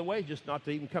 miles out of the way just not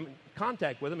to even come in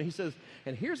contact with him. And he says,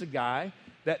 and here's a guy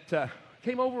that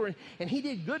came over and he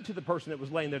did good to the person that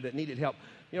was laying there that needed help.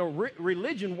 You know,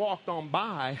 religion walked on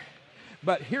by,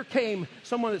 but here came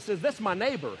someone that says, that's my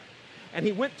neighbor. And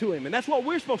he went to him. And that's what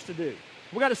we're supposed to do.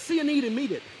 We got to see a need and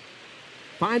meet it.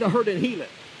 Find a hurt and heal it.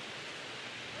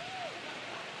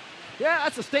 Yeah,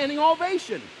 that's a standing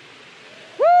ovation.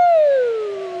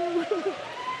 Woo!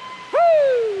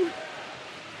 Woo!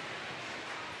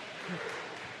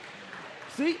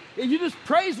 See, if you just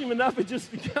praise him enough, it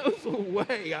just goes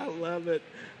away. I love it.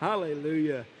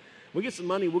 Hallelujah. We get some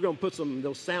money, we're going to put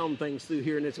those sound things through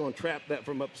here, and it's going to trap that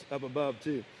from up above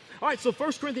too. All right, so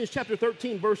 1 Corinthians chapter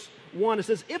 13, verse 1, it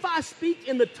says, if I speak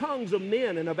in the tongues of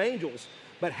men and of angels,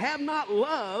 but have not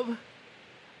love,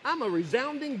 I'm a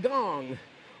resounding gong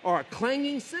or a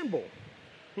clanging cymbal.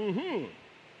 And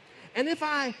if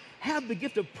I have the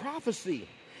gift of prophecy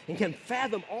and can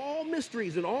fathom all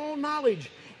mysteries and all knowledge,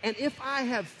 and if I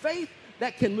have faith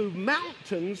that can move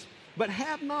mountains, but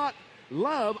have not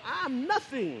love, I'm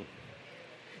nothing.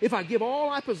 If I give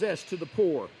all I possess to the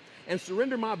poor and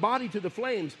surrender my body to the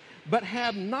flames, but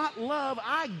have not love,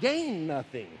 I gain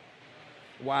nothing.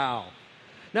 Wow.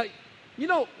 Now, you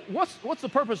know, what's the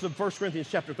purpose of 1 Corinthians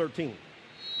chapter 13?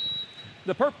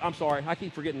 I'm sorry, I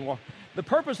keep forgetting. The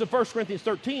purpose of 1 Corinthians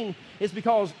 13 is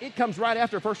because it comes right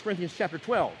after 1 Corinthians chapter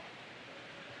 12.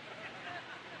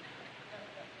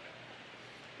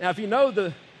 Now, if you know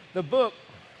the book,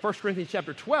 1 Corinthians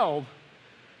chapter 12,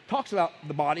 talks about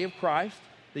the body of Christ,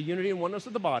 the unity and oneness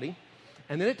of the body,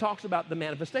 and then it talks about the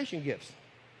manifestation gifts.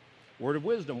 Word of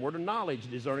wisdom, word of knowledge,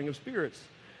 discerning of spirits,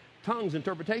 tongues,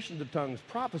 interpretations of tongues,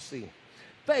 prophecy,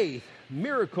 faith,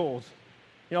 miracles.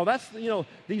 You know, that's, you know,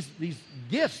 these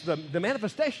gifts, the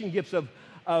manifestation gifts of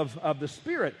the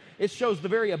Spirit. It shows the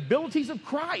very abilities of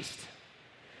Christ.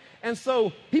 And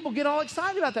so people get all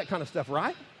excited about that kind of stuff,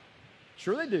 right?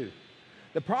 Sure they do.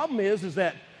 The problem is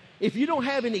that if you don't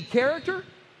have any character,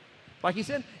 like he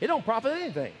said, it don't profit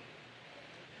anything.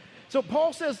 So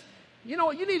Paul says, you know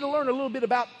what, you need to learn a little bit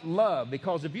about love,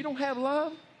 because if you don't have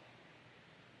love,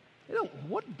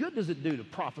 what good does it do to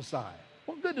prophesy?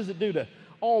 What good does it do to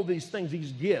all these things,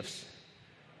 these gifts?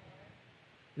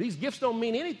 These gifts don't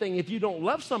mean anything if you don't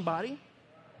love somebody,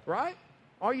 right?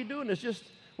 All you're doing is just,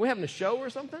 we're having a show or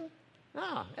something?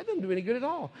 Nah, that doesn't do any good at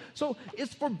all. So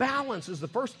it's for balance is the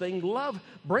first thing. Love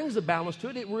brings a balance to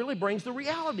it. It really brings the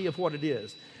reality of what it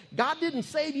is. God didn't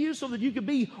save you so that you could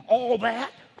be all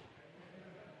that.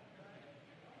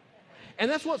 And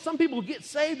that's what some people get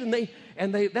saved, and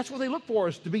they that's what they look for,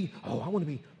 is to be, I want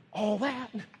to be all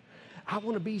that. I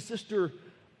want to be Sister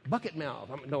Bucket Mouth.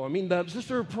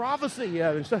 Sister Prophecy,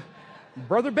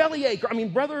 Brother Bellyache.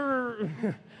 Brother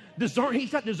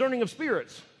he's got discerning of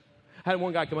spirits. I had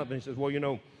one guy come up and he says,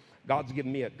 well, God's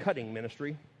given me a cutting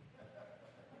ministry.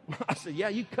 I said, yeah,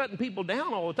 you cutting people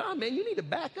down all the time, man. You need to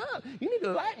back up. You need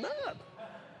to lighten up.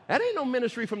 That ain't no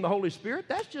ministry from the Holy Spirit.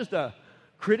 That's just a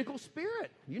critical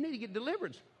spirit. You need to get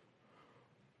deliverance.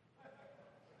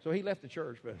 So he left the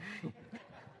church, but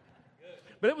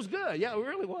it was good. Yeah, it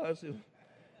really was.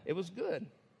 It was good.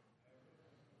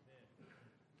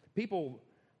 People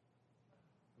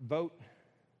vote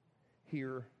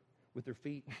here with their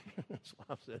feet. That's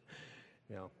what I said.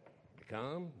 They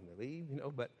come, they leave,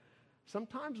 but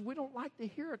sometimes we don't like to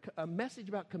hear a message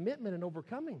about commitment and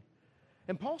overcoming.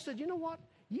 And Paul said, you know what?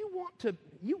 You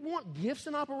want gifts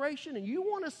in operation, and you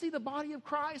want to see the body of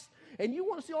Christ, and you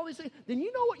want to see all these things, then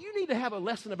you know what? You need to have a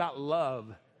lesson about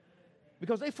love.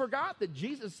 Because they forgot that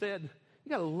Jesus said, you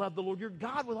got to love the Lord your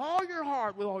God with all your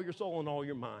heart, with all your soul, and all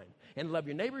your mind. And love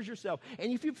your neighbors yourself.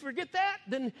 And if you forget that,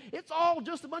 then it's all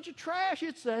just a bunch of trash.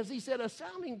 It's, as he said, a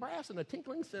sounding brass and a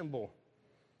tinkling cymbal.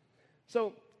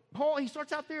 So Paul, he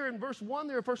starts out there in verse 1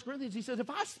 there of 1 Corinthians. He says, if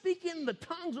I speak in the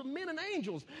tongues of men and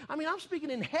angels, I'm speaking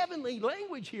in heavenly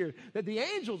language here that the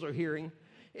angels are hearing.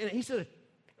 And he says,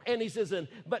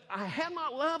 but I have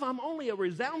not love. I'm only a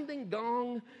resounding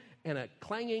gong and a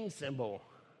clanging cymbal.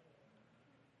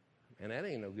 And that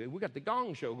ain't no good. We got the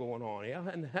gong show going on, yeah?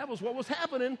 And that was what was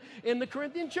happening in the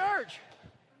Corinthian church.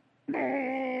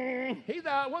 He's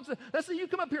out. Let's see you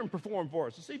come up here and perform for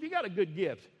us. Let's see if you got a good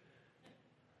gift.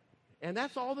 And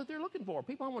that's all that they're looking for.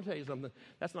 People, I want to tell you something.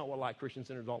 That's not what Light Christian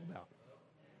Center is all about.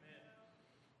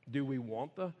 Do we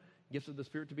want the gifts of the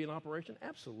Spirit to be in operation?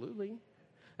 Absolutely.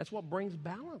 That's what brings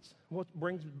balance, what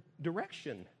brings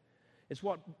direction. It's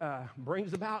what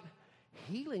brings about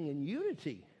healing and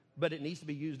unity. But it needs to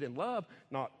be used in love,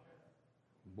 not,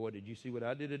 boy, did you see what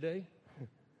I did today?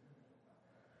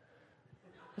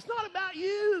 It's not about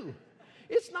you.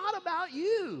 It's not about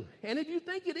you. And if you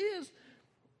think it is,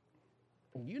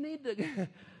 you need to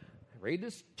read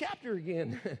this chapter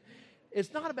again.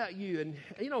 It's not about you. And,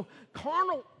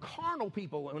 carnal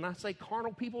people, when I say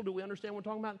carnal people, do we understand what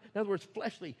I'm talking about? In other words,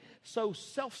 fleshly, so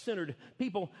self-centered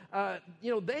people,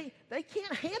 they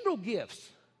can't handle gifts.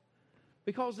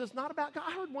 Because it's not about God.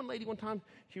 I heard one lady one time,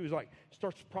 she was like,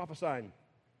 starts prophesying.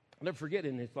 I'll never forget it.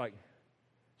 And it's like,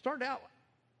 started out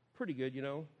pretty good,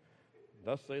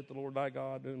 Thus saith the Lord thy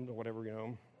God, and whatever,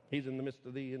 He's in the midst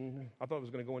of thee. And I thought it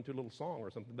was going to go into a little song or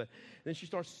something. But then she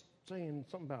starts saying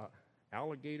something about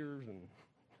alligators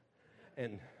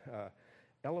and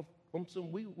elephants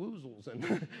and woozles.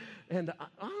 And I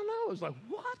don't know. It was like,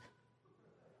 what?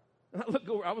 And I look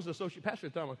over. I was the associate pastor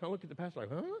at the time. I look at the pastor like,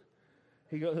 huh?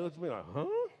 He looks at me like, huh?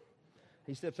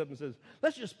 He steps up and says,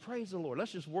 let's just praise the Lord.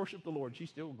 Let's just worship the Lord. She's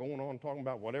still going on talking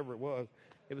about whatever it was.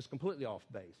 It was completely off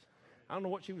base. I don't know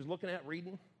what she was looking at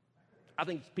reading. I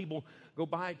think people go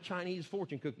buy Chinese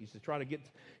fortune cookies to try to get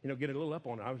a little up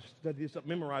on it. I was studying this up,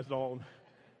 memorized it all.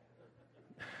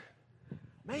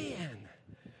 Man,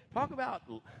 talk about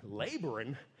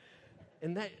laboring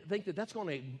and think that that's going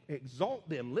to exalt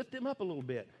them, lift them up a little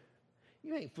bit.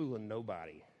 You ain't fooling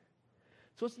nobody.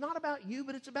 So it's not about you,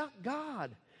 but it's about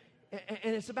God.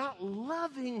 And it's about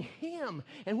loving Him.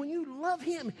 And when you love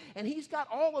Him and He's got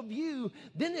all of you,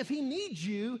 then if He needs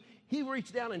you, He'll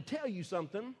reach down and tell you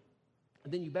something.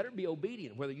 And then you better be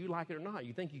obedient, whether you like it or not.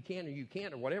 You think you can or you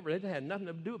can't or whatever. It had nothing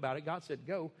to do about it. God said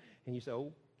go. And you say,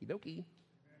 okie dokie.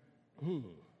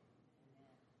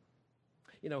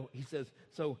 He says,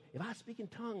 so if I speak in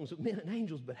tongues of men and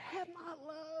angels, but have not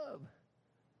love.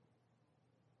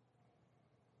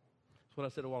 That's what I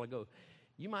said a while ago.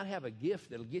 You might have a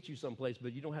gift that'll get you someplace,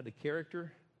 but you don't have the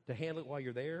character to handle it while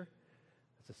you're there.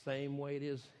 It's the same way it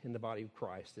is in the body of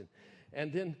Christ.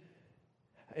 And then,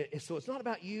 so it's not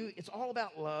about you. It's all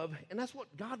about love. And that's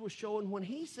what God was showing when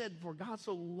He said, for God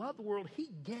so loved the world, He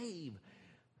gave.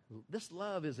 This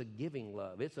love is a giving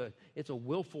love. It's a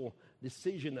willful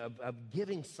decision of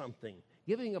giving something,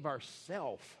 giving of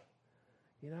ourself,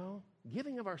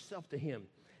 giving of ourself to Him.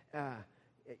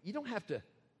 You don't have to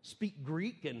speak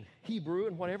Greek and Hebrew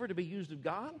and whatever to be used of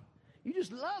God. You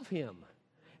just love Him.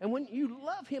 And when you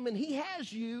love Him and He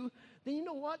has you, then you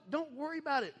know what? Don't worry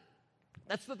about it.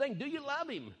 That's the thing. Do you love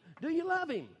Him? Do you love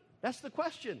Him? That's the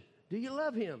question. Do you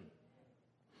love Him?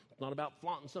 It's not about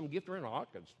flaunting some gift or anything. I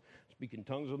can speak in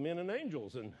tongues of men and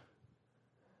angels. And,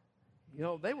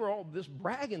 they were all this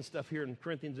bragging stuff here in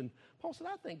Corinthians. And Paul said,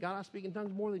 I thank God I speak in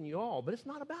tongues more than you all. But it's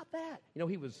not about that.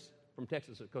 He was from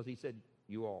Texas because he said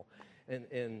you all.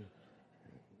 And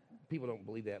people don't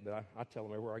believe that, but I tell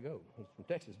them everywhere I go. He's from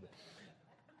Texas.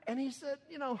 And he said,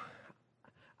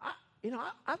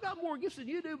 I've got more gifts than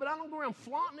you do, but I don't go around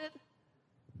flaunting it.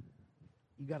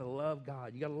 You got to love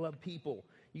God. You got to love people.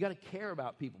 You got to care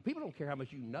about people. People don't care how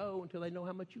much you know until they know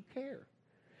how much you care.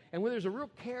 And when there's a real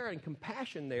care and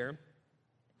compassion there,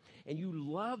 and you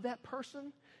love that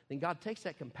person, then God takes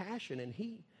that compassion and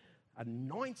he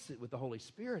anoints it with the Holy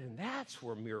Spirit, and that's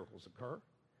where miracles occur.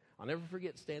 I'll never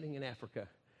forget standing in Africa,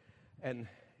 and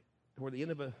toward the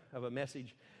end of a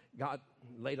message, God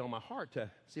laid on my heart to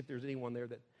see if there's anyone there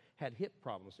that had hip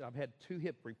problems. I've had 2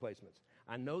 hip replacements.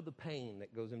 I know the pain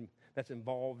that's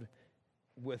involved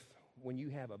with when you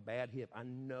have a bad hip. I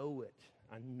know it.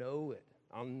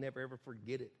 I'll never, ever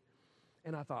forget it.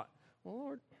 And I thought, well,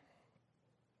 Lord,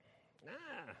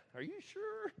 are you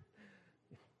sure?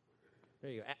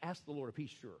 There you go. Ask the Lord if he's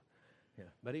sure. Yeah.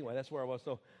 But anyway, that's where I was.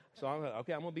 So I thought,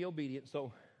 okay, I'm going to be obedient.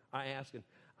 So I asked,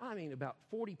 and about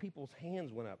 40 people's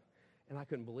hands went up, and I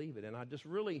couldn't believe it. And I just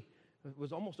really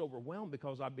was almost overwhelmed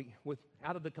because out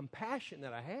of the compassion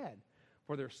that I had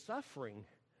for their suffering,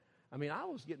 I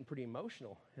was getting pretty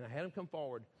emotional, and I had them come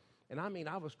forward. And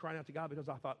I was crying out to God because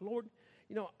I thought, Lord,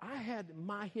 I had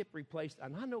my hip replaced,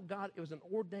 and I know God, it was an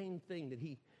ordained thing that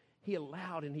he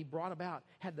allowed and he brought about.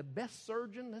 Had the best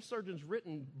surgeon. That surgeon's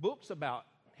written books about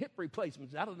hip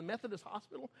replacements out of the Methodist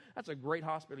Hospital. That's a great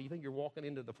hospital. You think you're walking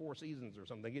into the Four Seasons or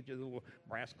something. They get your little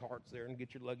brass carts there and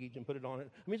get your luggage and put it on it.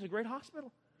 It's a great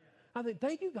hospital. I think,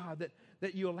 thank you, God,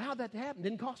 that you allowed that to happen.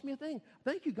 Didn't cost me a thing.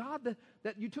 Thank you, God,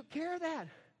 that you took care of that.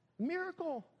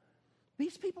 Miracle.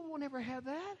 These people will never have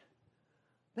that.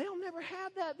 They'll never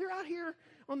have that. They're out here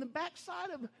on the backside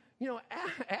of,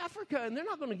 Africa, and they're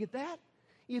not going to get that.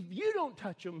 If you don't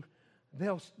touch them,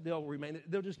 they'll remain.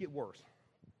 They'll just get worse.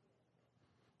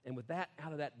 And with that,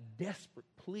 out of that desperate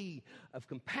plea of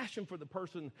compassion for the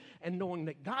person and knowing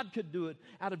that God could do it,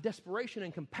 out of desperation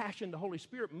and compassion, the Holy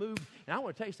Spirit moved. And I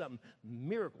want to tell you something,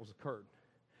 miracles occurred.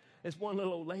 This one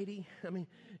little old lady,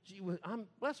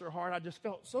 bless her heart, I just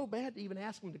felt so bad to even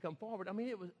ask them to come forward.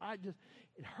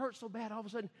 It hurt so bad. All of a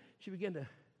sudden, she began to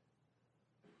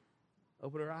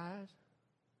open her eyes,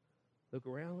 look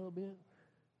around a little bit,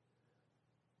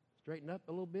 straighten up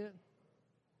a little bit,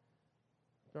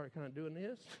 started kind of doing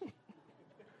this.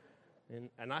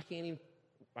 and I can't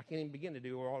even begin to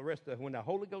do all the rest of it. When the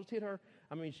Holy Ghost hit her,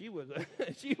 she was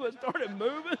started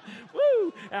moving.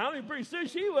 Woo! And pretty soon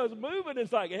she was moving.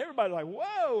 It's like everybody's like,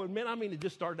 whoa! And it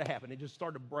just started to happen. It just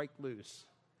started to break loose.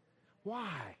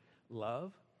 Why?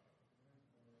 Love.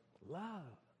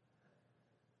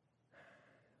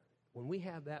 When we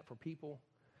have that for people,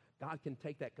 God can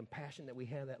take that compassion that we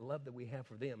have, that love that we have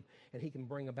for them, and he can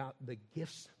bring about the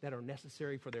gifts that are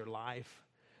necessary for their life.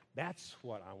 That's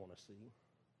what I want to see.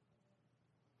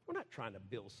 We're not trying to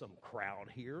build some crowd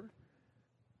here.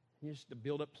 Just to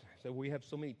build up, so we have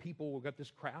so many people, we've got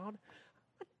this crowd.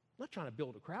 I'm not trying to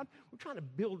build a crowd. We're trying to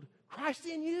build Christ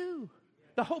in you,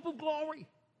 the hope of glory.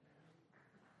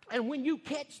 And when you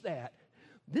catch that,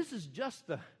 this is just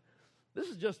the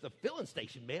filling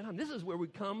station, man. This is where we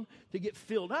come to get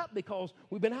filled up because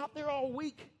we've been out there all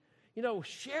week,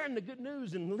 sharing the good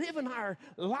news and living our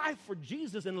life for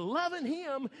Jesus and loving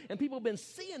him. And people have been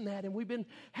seeing that, and we've been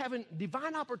having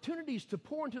divine opportunities to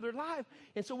pour into their life.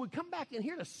 And so we come back in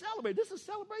here to celebrate. This is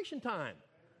celebration time.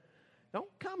 Don't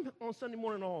come on Sunday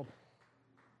morning all.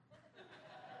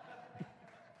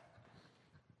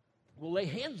 We'll lay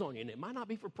hands on you, and it might not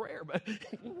be for prayer, but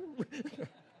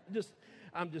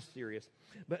I'm just serious.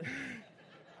 But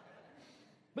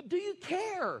do you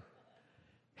care?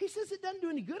 He says it doesn't do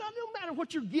any good. It don't matter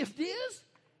what your gift is.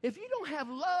 If you don't have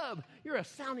love, you're a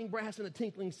sounding brass and a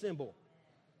tinkling cymbal.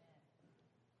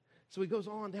 So he goes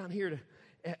on down here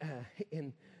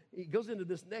and he goes into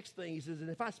this next thing. He says, and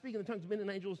if I speak in the tongues of men and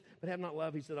angels, but have not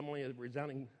love, he said, I'm only a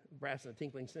resounding brass and a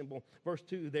tinkling cymbal. Verse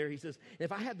 2 there, he says,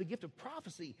 if I have the gift of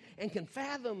prophecy and can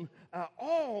fathom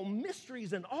all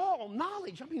mysteries and all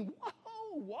knowledge.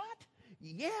 Whoa, what?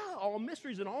 Yeah, all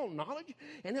mysteries and all knowledge.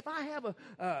 And if I have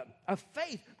a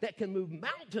faith that can move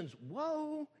mountains,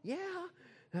 whoa, yeah.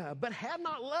 But have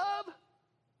not love,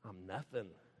 I'm nothing.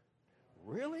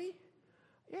 Really?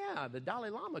 Yeah, the Dalai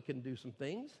Lama can do some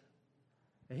things.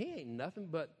 And he ain't nothing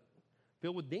but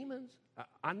filled with demons.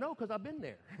 I know because I've been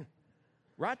there.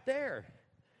 Right there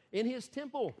in his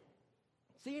temple,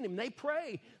 seeing him. They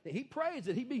pray. He prays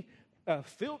that he be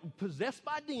possessed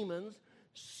by demons,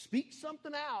 speak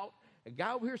something out. A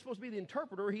guy over here is supposed to be the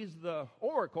interpreter. He's the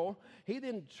oracle. He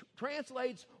then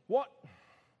translates what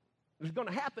is going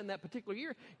to happen that particular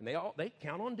year. And they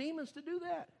count on demons to do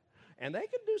that. And they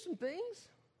can do some things.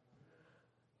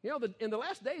 You know, in the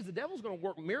last days, the devil's going to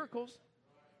work miracles.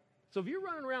 So if you're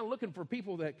running around looking for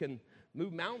people that can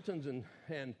move mountains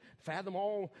and fathom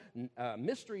all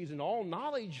mysteries and all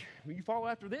knowledge, you follow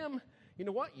after them, you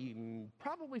know what? You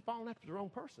probably falling after the wrong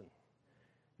person.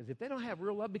 Because if they don't have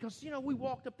real love, because, you know, we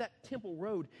walked up that Temple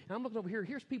Road, and I'm looking over here,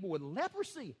 here's people with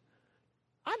leprosy.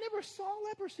 I never saw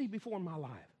leprosy before in my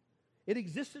life. It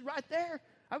existed right there.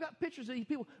 I've got pictures of these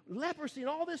people, leprosy and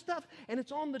all this stuff, and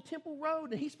it's on the Temple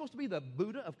Road, and he's supposed to be the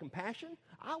Buddha of compassion.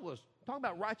 I was talking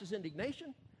about righteous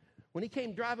indignation. When he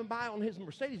came driving by on his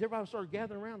Mercedes, everybody started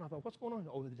gathering around. I thought, what's going on?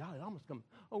 Oh, the Dalai Lama's coming.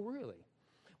 Oh, really?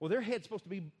 Well, their head's supposed to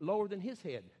be lower than his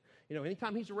head. You know,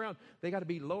 anytime he's around, they got to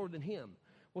be lower than him.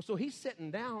 Well, so he's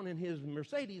sitting down in his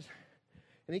Mercedes,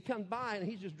 and he comes by, and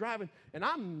he's just driving. And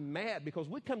I'm mad because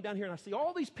we come down here, and I see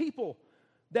all these people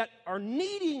that are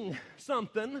needing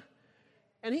something,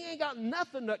 and he ain't got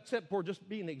nothing except for just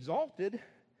being exalted.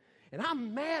 And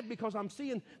I'm mad because I'm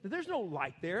seeing that there's no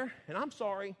light there, and I'm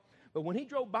sorry. But when he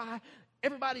drove by,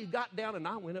 everybody got down, and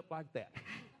I went up like that.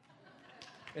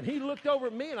 And he looked over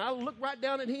at me, and I looked right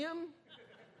down at him.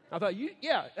 I thought,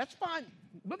 yeah, that's fine.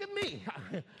 Look at me.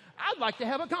 I'd like to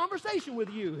have a conversation with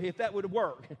you if that would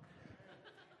work.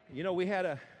 You know, we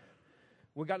got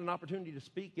an opportunity to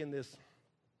speak in this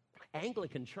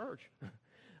Anglican church.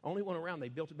 Only one around. They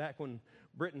built it back when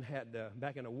Britain had,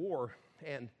 back in a war.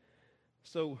 And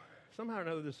so somehow or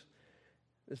another, this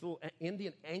little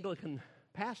Indian Anglican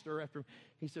pastor, after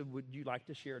he said, would you like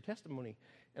to share a testimony?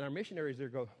 And our missionaries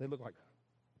there they look like,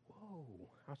 whoa.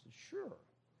 I said, sure.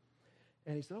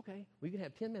 And he said, okay, we can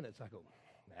have 10 minutes. I go,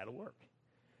 that'll work.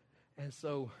 And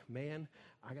so, man,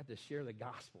 I got to share the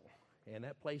gospel. And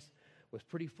that place was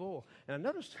pretty full. And I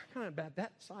noticed kind of about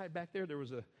that side back there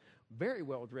was a very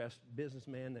well-dressed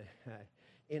businessman,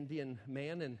 Indian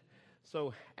man. And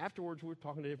so afterwards, we were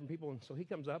talking to different people. And so he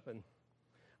comes up, and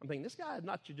I'm thinking, this guy is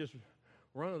not your just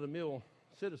run-of-the-mill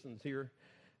citizens here.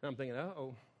 And I'm thinking,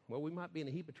 uh-oh, well, we might be in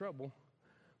a heap of trouble.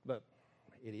 But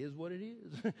it is what it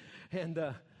is. And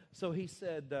so he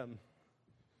said,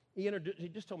 he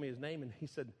just told me his name, and he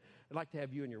said, I'd like to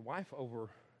have you and your wife over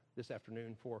this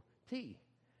afternoon for tea.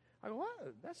 I go,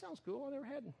 well, that sounds cool. I never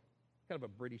had kind of a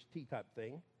British tea type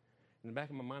thing. In the back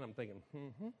of my mind, I'm thinking,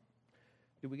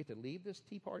 do we get to leave this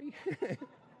tea party?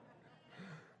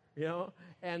 You know?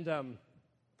 And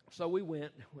so we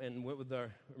went with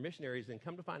our missionaries, and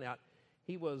come to find out,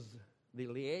 he was the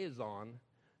liaison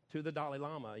to the Dalai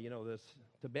Lama. You know, this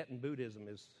Tibetan Buddhism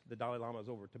the Dalai Lama is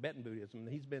over Tibetan Buddhism.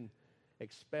 He's been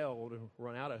expelled,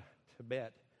 run out of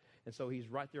Tibet. And so he's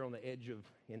right there on the edge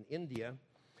in India.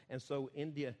 And so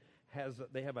India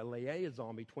they have a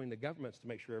liaison between the governments to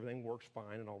make sure everything works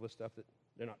fine and all this stuff, that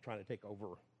they're not trying to take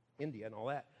over India and all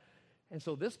that. And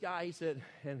so this guy, he said,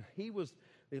 and he was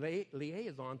the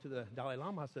liaison to the Dalai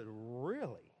Lama. I said,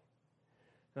 really?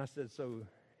 And I said, so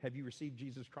have you received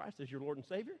Jesus Christ as your Lord and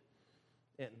Savior?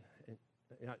 And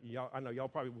I know y'all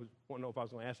probably want to know if I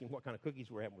was going to ask him what kind of cookies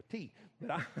we're having with tea.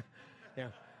 But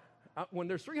when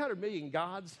there's 300 million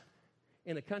gods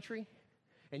in a country,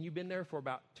 and you've been there for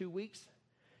about 2 weeks,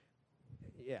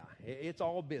 yeah, it's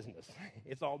all business.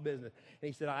 It's all business. And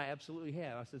he said, I absolutely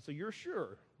have. I said, so you're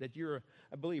sure that you're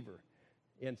a believer?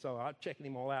 And so I checked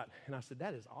him all out, and I said,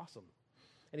 that is awesome.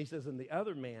 And he says, and the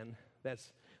other man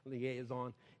that's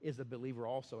liaison is a believer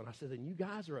also. And I said, and you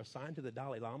guys are assigned to the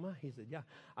Dalai Lama? He said, yeah.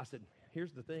 I said,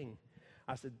 here's the thing.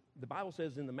 I said, the Bible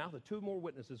says in the mouth of 2 more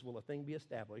witnesses will a thing be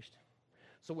established.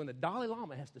 So when the Dalai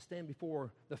Lama has to stand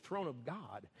before the throne of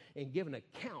God and give an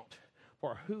account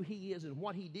for who he is and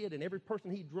what he did, and every person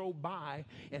he drove by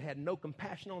and had no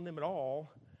compassion on them at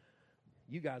all,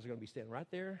 you guys are going to be standing right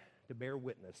there to bear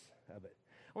witness of it.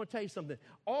 I want to tell you something.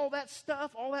 All that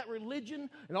stuff, all that religion,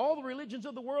 and all the religions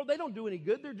of the world, they don't do any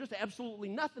good. They're just absolutely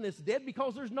nothing. It's dead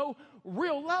because there's no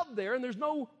real love there, and there's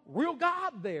no real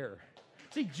God there.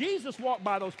 See, Jesus walked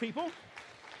by those people,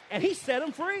 and he set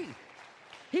them free.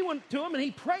 He went to them, and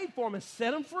he prayed for them and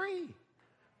set them free.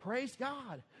 Praise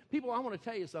God. People, I want to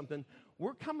tell you something.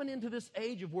 We're coming into this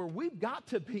age of where we've got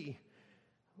to be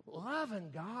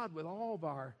loving God with all of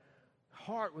our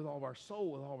heart, with all of our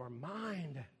soul, with all of our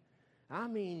mind. I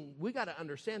mean, we got to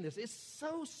understand this. It's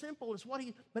so simple,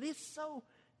 but it's so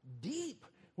deep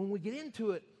when we get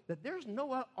into it that there's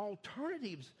no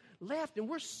alternatives left, and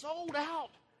we're sold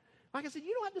out. Like I said,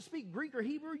 you don't have to speak Greek or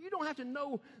Hebrew. You don't have to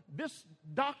know this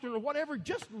doctrine or whatever.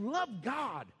 Just love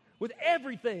God with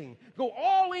everything. Go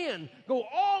all in. Go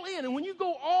all in. And when you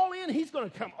go all in, he's going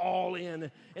to come all in,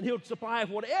 and he'll supply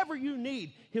whatever you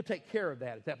need. He'll take care of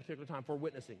that at that particular time for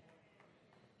witnessing.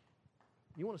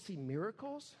 You want to see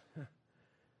miracles?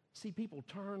 See people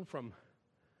turn from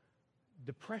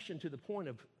depression to the point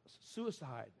of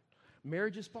suicide,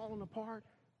 marriages falling apart,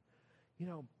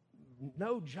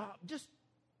 no job, just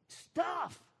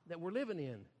stuff that we're living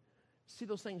in. See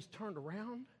those things turned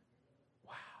around?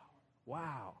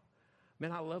 Wow.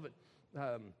 Man, I love it.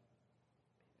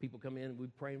 People come in, we're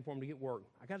praying for them to get work.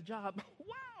 I got a job.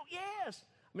 Wow, yes.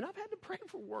 I mean, I've had to pray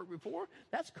for work before.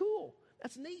 That's cool.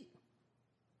 That's neat.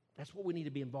 That's what we need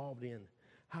to be involved in.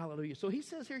 Hallelujah. So he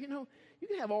says here, you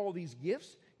can have all these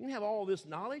gifts. You can have all this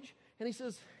knowledge. And he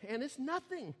says, and it's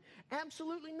nothing.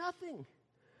 Absolutely nothing.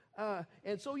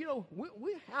 And so,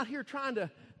 we're out here trying to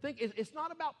think. It's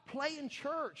not about playing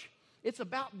church. It's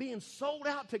about being sold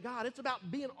out to God. It's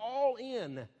about being all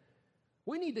in.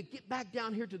 We need to get back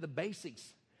down here to the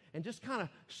basics and just kind of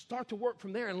start to work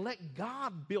from there and let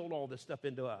God build all this stuff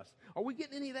into us. Are we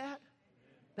getting any of that?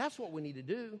 That's what we need to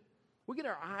do. We get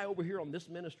our eye over here on this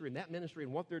ministry and that ministry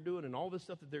and what they're doing and all this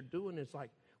stuff that they're doing. It's like,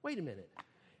 wait a minute.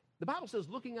 The Bible says,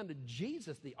 looking unto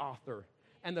Jesus, the author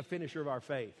and the finisher of our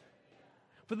faith.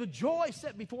 For the joy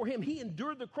set before him, he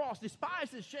endured the cross,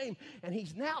 despised his shame, and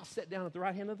he's now set down at the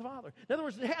right hand of the Father. In other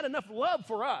words, he had enough love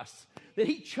for us that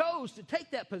he chose to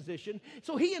take that position,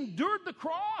 so he endured the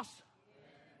cross.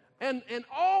 And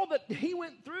all that he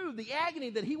went through, the agony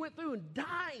that he went through in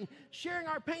dying, sharing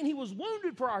our pain, he was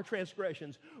wounded for our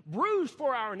transgressions, bruised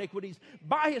for our iniquities.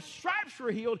 By his stripes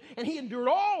we're healed, and he endured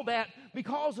all that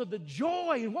because of the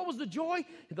joy. And what was the joy?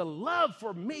 The love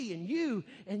for me and you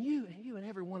and you and you and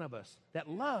every one of us. That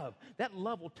love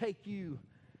will take you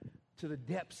to the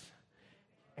depths.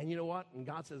 And you know what? And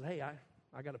God says, hey,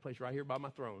 I got a place right here by my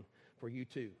throne for you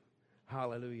too.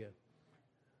 Hallelujah.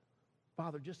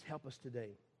 Father, just help us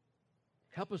today.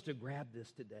 Help us to grab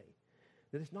this today.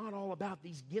 That it's not all about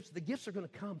these gifts. The gifts are going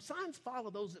to come. Signs follow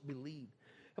those that believe.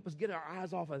 Help us get our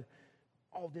eyes off of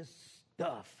all this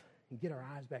stuff and get our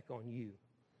eyes back on you.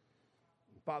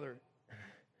 Father,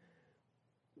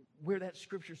 where that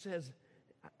scripture says,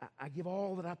 I give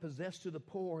all that I possess to the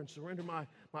poor and surrender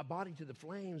my body to the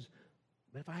flames.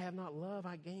 But if I have not love,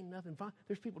 I gain nothing.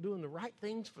 There's people doing the right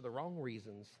things for the wrong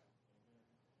reasons.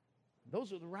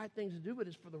 Those are the right things to do, but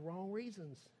it's for the wrong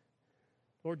reasons.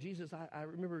 Lord Jesus, I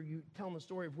remember you telling the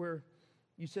story of where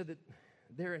you said that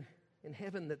there in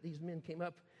heaven that these men came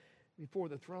up before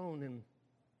the throne and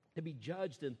to be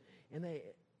judged, and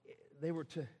they were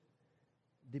to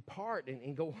depart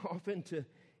and go off into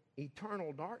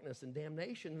eternal darkness and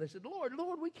damnation. And they said, Lord,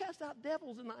 we cast out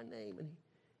devils in thy name. And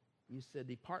you said,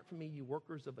 depart from me, you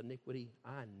workers of iniquity.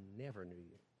 I never knew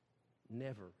you.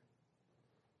 Never.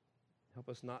 Help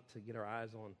us not to get our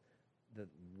eyes on the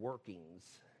workings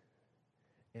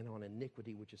and on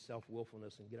iniquity, which is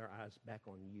self-willfulness, and get our eyes back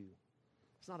on you.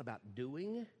 It's not about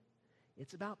doing.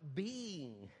 It's about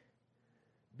being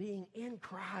in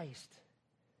Christ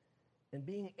and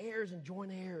being heirs and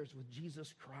joint heirs with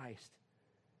Jesus Christ,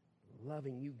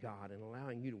 loving you, God, and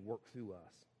allowing you to work through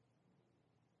us.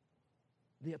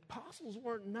 The apostles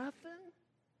weren't nothing.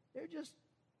 They're just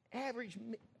average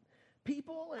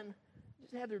people and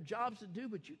just had their jobs to do,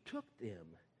 but you took them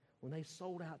when they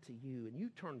sold out to you, and you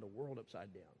turned the world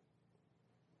upside down.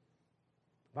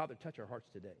 Father, touch our hearts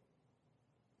today.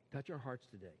 Touch our hearts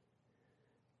today.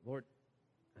 Lord,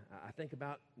 I think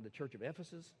about the church of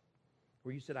Ephesus,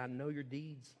 where you said, I know your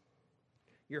deeds,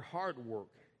 your hard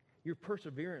work, your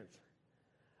perseverance,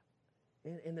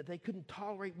 and that they couldn't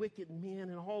tolerate wicked men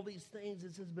and all these things.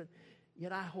 It says, but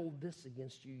yet I hold this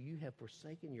against you. You have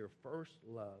forsaken your first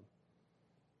love.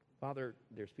 Father,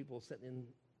 there's people sitting in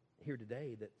here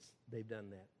today that they've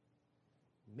done that.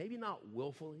 Maybe not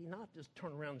willfully, not just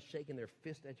turn around shaking their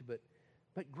fist at you,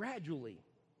 but gradually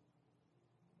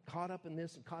caught up in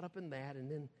this and caught up in that, and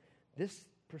then this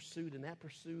pursuit and that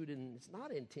pursuit, and it's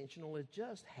not intentional. It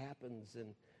just happens,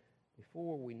 and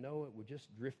before we know it, we're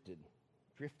just drifted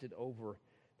over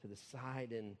to the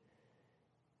side,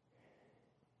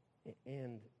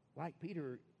 and like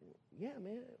Peter, yeah,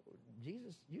 man,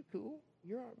 Jesus, you cool,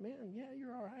 you're all, man, yeah,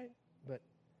 you're all right, but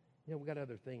we got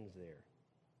other things there.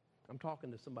 I'm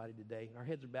talking to somebody today. Our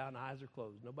heads are bowed and eyes are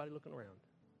closed. Nobody looking around.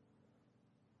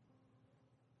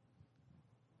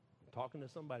 I'm talking to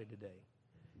somebody today.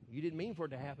 You didn't mean for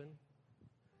it to happen.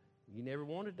 You never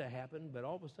wanted it to happen, but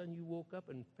all of a sudden you woke up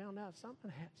and found out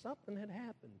something had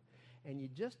happened. And you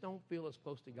just don't feel as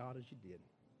close to God as you did.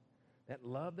 That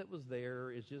love that was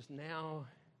there is just now,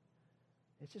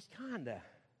 it's just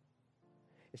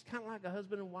it's kind of like a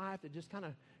husband and wife that just kind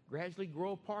of gradually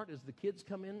grow apart as the kids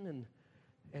come in,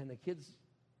 and the kids,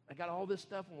 I got all this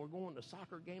stuff, and we're going to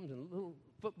soccer games and little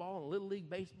football and little league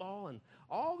baseball and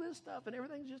all this stuff, and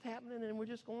everything's just happening, and we're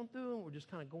just going through, and we're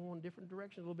just kind of going different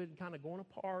directions a little bit and kind of going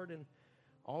apart, and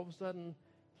all of a sudden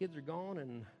kids are gone,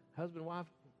 and husband and wife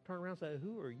turn around and say,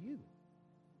 who are you?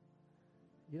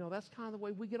 You know, that's kind of the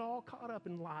way we get all caught up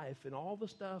in life and all the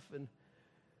stuff.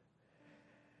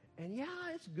 And yeah,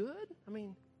 it's good. I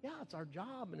mean, yeah, it's our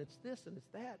job, and it's this, and it's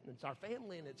that, and it's our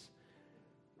family, and it's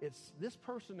this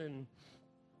person.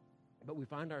 But we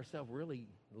find ourselves really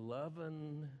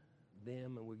loving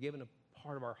them, and we're giving a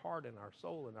part of our heart and our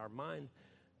soul and our mind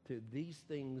to these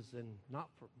things and not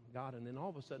for God. And then all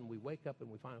of a sudden we wake up and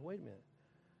we find, wait a minute,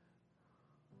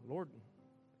 Lord,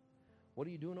 what are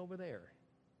you doing over there?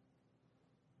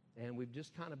 And we've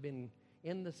just kind of been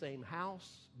in the same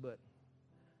house, but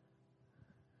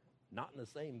not in the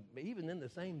same, even in the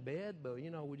same bed, but, you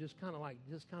know, we just kind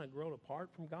of grown apart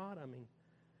from God. I mean,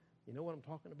 you know what I'm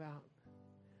talking about?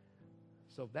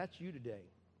 So if that's you today,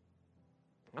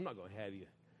 I'm not going to have you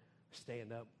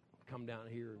stand up, come down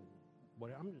here, and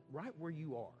whatever. I'm just right where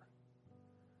you are.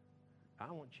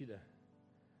 I want you to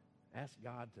ask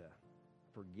God to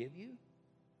forgive you.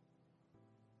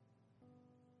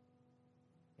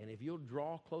 And if you'll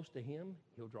draw close to Him,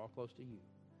 He'll draw close to you.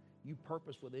 You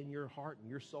purpose within your heart and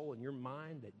your soul and your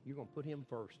mind that you're going to put Him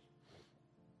first.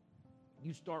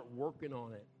 You start working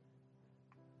on it.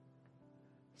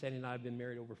 Sandy and I have been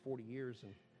married over 40 years,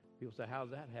 and people say,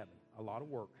 how's that happen? A lot of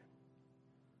work.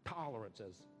 Tolerance,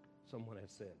 as someone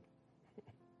has said.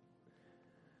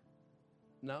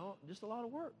 No, just a lot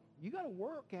of work. You got to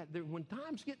work at it. When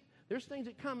times get, there's things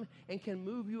that come and can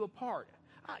move you apart.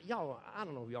 I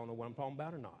don't know if y'all know what I'm talking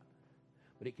about or not,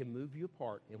 but it can move you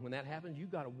apart. And when that happens, you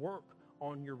got to work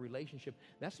on your relationship.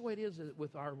 That's the way it is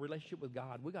with our relationship with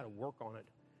God. We got to work on it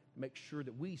to make sure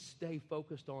that we stay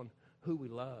focused on who we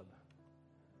love.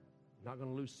 Not going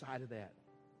to lose sight of that.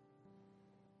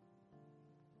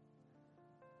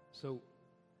 So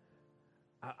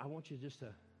I want you just to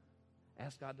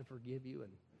ask God to forgive you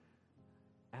and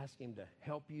ask Him to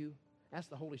help you. Ask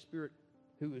the Holy Spirit,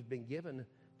 who has been given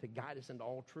to guide us into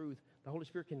all truth. The Holy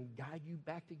Spirit can guide you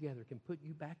back together, can put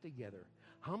you back together.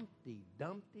 Humpty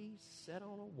Dumpty sat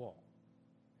on a wall.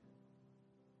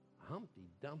 Humpty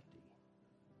Dumpty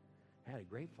had a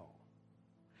great fall.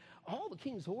 All the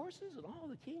king's horses and all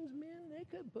the king's men, they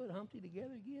couldn't put Humpty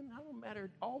together again. I don't matter,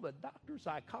 all the doctors,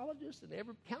 psychologists, and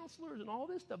every counselors and all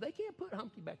this stuff, they can't put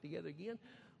Humpty back together again.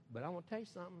 But I want to tell you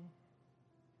something.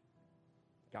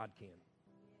 God can.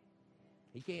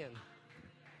 He can.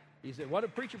 He said, what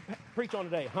did preacher preach on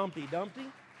today? Humpty Dumpty.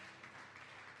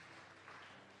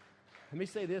 Let me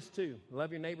say this too.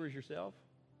 Love your neighbor as yourself.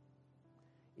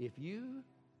 If you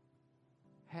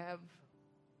have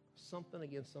something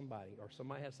against somebody, or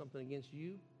somebody has something against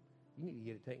you, you need to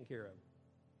get it taken care of.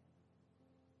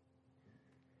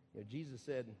 You know, Jesus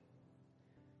said,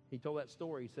 He told that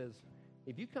story. He says,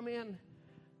 if you come in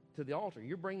to the altar,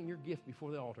 you're bringing your gift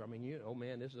before the altar. I mean, oh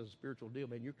man, this is a spiritual deal,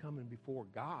 man. You're coming before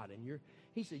God, and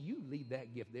He said, you leave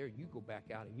that gift there, you go back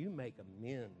out, and you make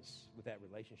amends with that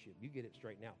relationship. You get it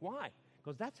straightened out. Why?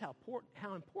 Because that's how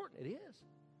important it is.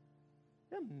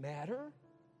 It doesn't matter,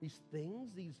 these things,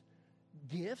 these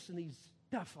gifts and these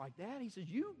stuff like that. He says,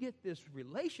 you get this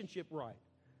relationship right.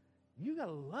 You got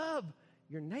to love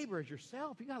your neighbor as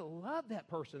yourself. You got to love that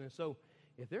person. And so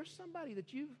if there's somebody that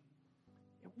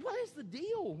what is the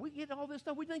deal? We get all this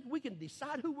stuff. We think we can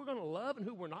decide who we're going to love and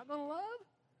who we're not going to love?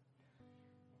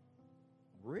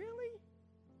 Really?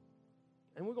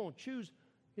 And we're going to choose,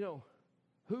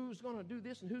 who's going to do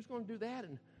this and who's going to do that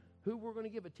and who we're going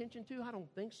to give attention to? I don't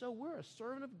think so. We're a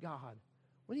servant of God.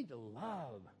 We need to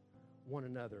love one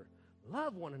another.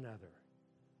 Love one another.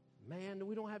 Man,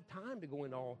 we don't have time to go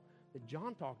into all that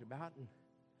John talked about. And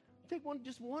take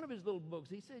just one of his little books.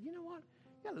 He said, you know what?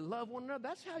 You got to love one another.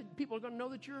 That's how people are going to know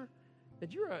that you're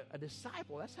a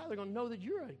disciple. That's how they're going to know that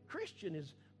you're a Christian,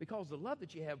 is because of the love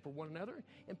that you have for one another.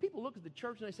 And people look at the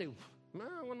church and they say, man,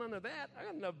 I want none of that. I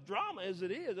got enough drama as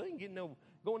it is. I ain't getting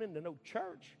going into no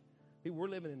church. People, we're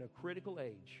living in a critical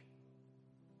age.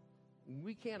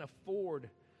 We can't afford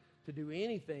to do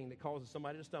anything that causes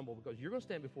somebody to stumble, because you're going to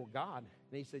stand before God.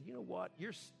 And He said, you know what?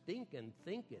 Your stinking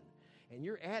thinking and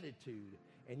your attitude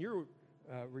and your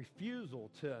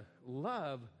refusal to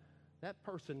love that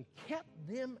person kept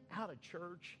them out of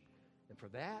church. And for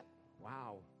that,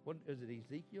 wow. What is it,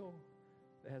 Ezekiel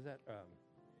that has that?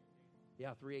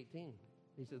 3:18.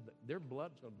 He said, their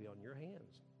blood's going to be on your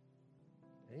hands.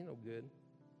 It ain't no good.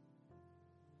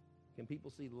 Can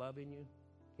people see love in you?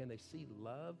 Can they see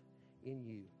love in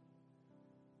you?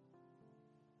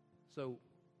 So,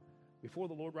 before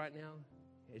the Lord right now,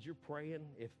 as you're praying,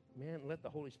 let the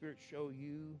Holy Spirit show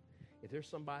you if there's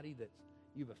somebody that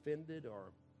you've offended,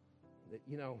 or that,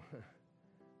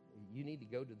 you need to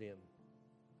go to them.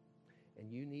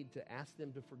 and you need to ask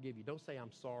them to forgive you. Don't say,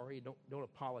 I'm sorry. Don't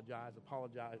apologize.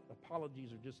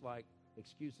 Apologies are just like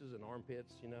excuses and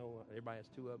armpits. You know, everybody has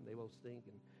two of them. They both stink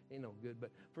and ain't no good.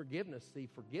 But forgiveness,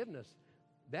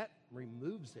 that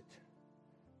removes it.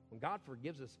 When God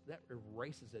forgives us, that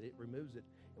erases it. It removes it.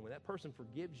 And when that person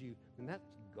forgives you, then that's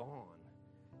gone.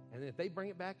 And if they bring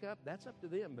it back up, that's up to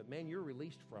them. But, man, you're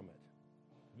released from it.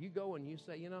 You go and you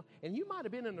say, you know, and you might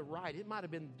have been in the right. It might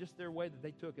have been just their way that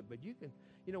they took it. But you can,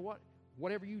 you know what?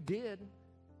 Whatever you did,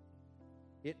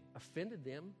 it offended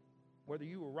them, whether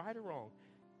you were right or wrong.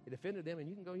 It offended them. And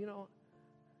you can go, you know,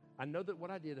 I know that what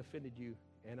I did offended you,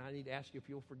 and I need to ask you if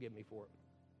you'll forgive me for it.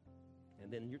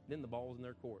 And then the ball's in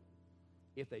their court.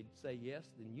 If they say yes,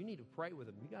 then you need to pray with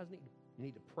them. You guys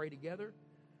need to pray together,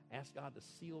 ask God to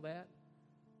seal that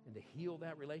and to heal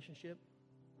that relationship,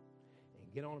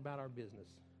 and get on about our business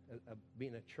of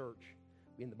being a church,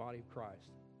 being the body of Christ.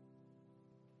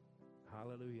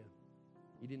 Hallelujah.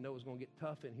 You didn't know it was going to get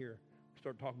tough in here.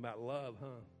 Start talking about love,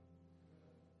 huh?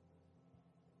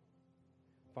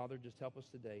 Father, just help us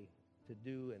today to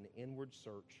do an inward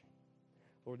search.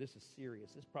 Lord, this is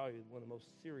serious. This is probably one of the most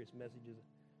serious messages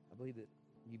I believe that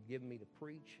you've given me to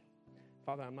preach.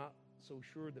 Father, I'm not so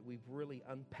sure that we've really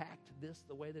unpacked this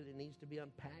the way that it needs to be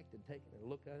unpacked and taken a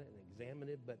look at it and examined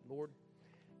it. But Lord,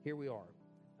 here we are.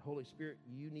 Holy Spirit,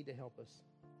 you need to help us.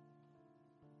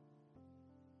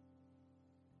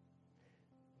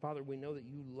 Father, we know that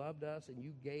you loved us and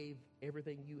you gave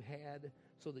everything you had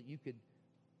so that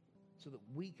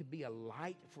we could be a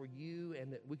light for you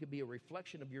and that we could be a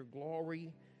reflection of your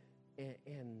glory.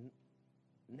 And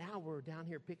now we're down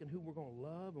here picking who we're going to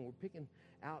love, and we're picking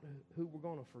out who we're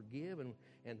going to forgive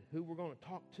and who we're going to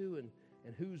talk to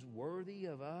and who's worthy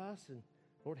of us. And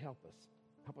Lord, help us.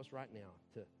 Help us right now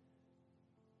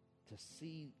to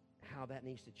see how that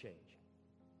needs to change.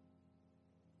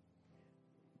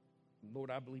 Lord,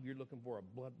 I believe you're looking for a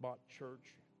blood-bought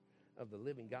church of the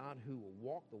living God who will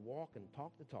walk the walk and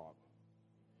talk the talk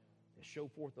and show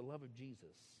forth the love of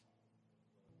Jesus.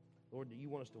 Lord, do you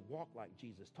want us to walk like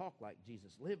Jesus, talk like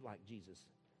Jesus, live like Jesus?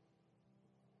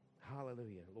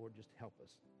 Hallelujah. Lord, just help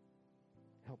us.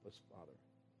 Help us, Father.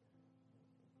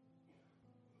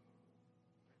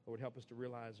 Lord, help us to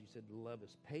realize you said love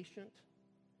is patient.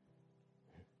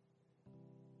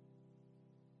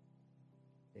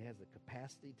 It has the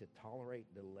capacity to tolerate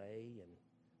delay and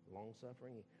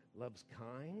long-suffering. Love's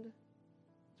kind.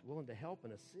 It's willing to help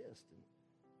and assist and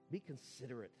be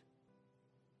considerate.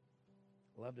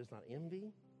 Love does not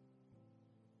envy.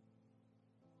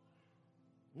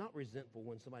 Not resentful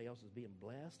when somebody else is being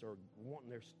blessed or wanting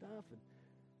their stuff and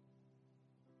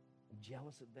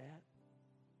jealous of that.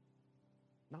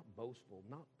 Not boastful,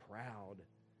 not proud,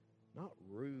 not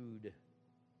rude,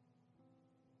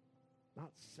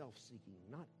 not self-seeking,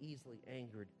 not easily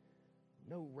angered.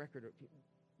 No record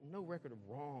of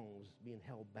wrongs being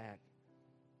held back.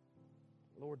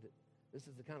 Lord, this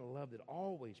is the kind of love that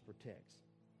always protects,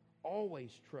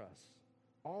 always trusts,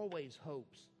 always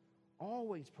hopes,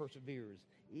 always perseveres.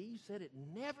 You said it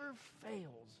never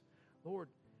fails. Lord,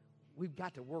 we've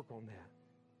got to work on that.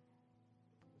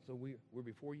 So we're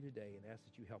before you today and ask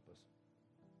that you help us.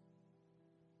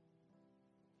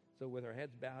 So with our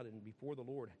heads bowed and before the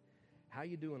Lord, how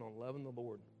you doing on loving the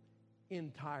Lord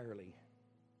entirely,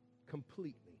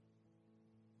 completely?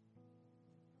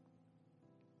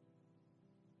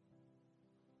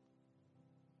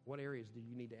 What areas do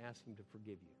you need to ask him to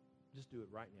forgive you? Just do it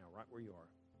right now, right where you are.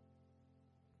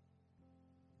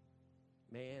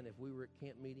 Man, if we were at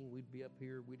camp meeting, we'd be up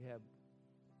here, we'd have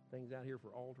things out here for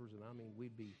altars, and I mean,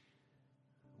 we'd be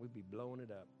blowing it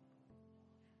up.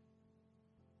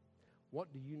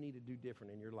 What do you need to do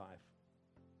different in your life?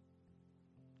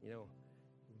 You know,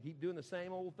 keep doing the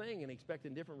same old thing and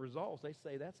expecting different results. They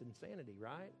say that's insanity,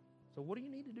 right? So what do you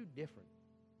need to do different?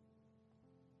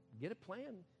 Get a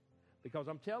plan. Because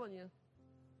I'm telling you,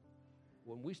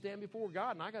 when we stand before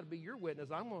God, and I got to be your witness,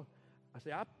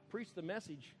 I preach the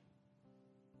message.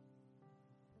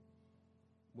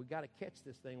 We got to catch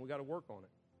this thing. We got to work on it.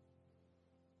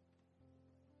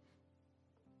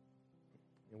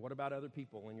 And what about other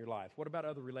people in your life? What about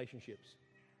other relationships?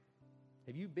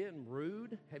 Have you been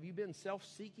rude? Have you been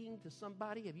self-seeking to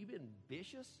somebody? Have you been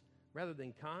vicious rather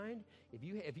than kind? If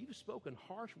you've spoken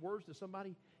harsh words to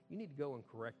somebody, you need to go and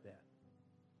correct that.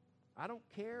 I don't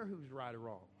care who's right or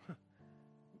wrong.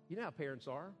 You know how parents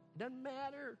are. It doesn't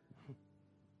matter.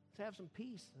 Let's have some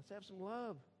peace. Let's have some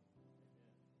love.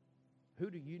 Who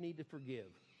do you need to forgive?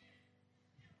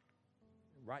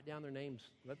 Write down their names.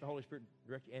 Let the Holy Spirit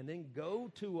direct you. And then go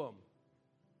to them.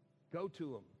 Go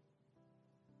to them.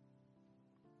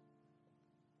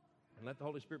 And let the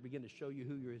Holy Spirit begin to show you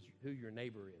who your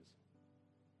neighbor is.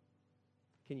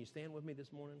 Can you stand with me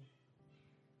this morning?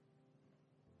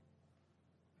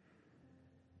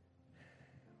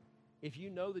 If you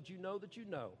know that you know that you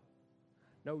know,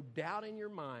 no doubt in your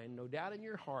mind, no doubt in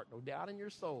your heart, no doubt in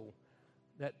your soul,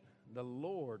 that the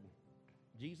Lord,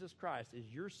 Jesus Christ, is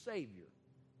your Savior.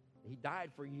 He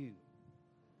died for you.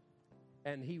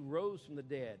 And He rose from the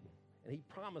dead. And He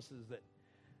promises that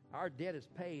our debt is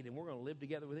paid and we're going to live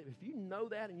together with Him. If you know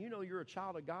that and you know you're a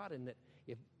child of God, and that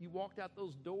if you walked out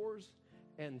those doors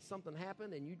and something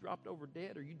happened and you dropped over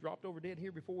dead, or you dropped over dead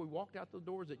here before we walked out those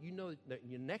doors, that you know that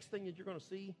the next thing that you're going to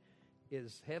see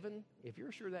is heaven. If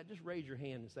you're sure of that, just raise your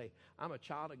hand and say, I'm a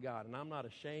child of God and I'm not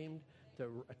ashamed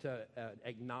to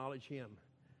acknowledge Him.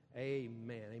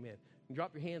 Amen. Amen. You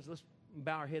drop your hands. Let's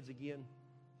bow our heads again.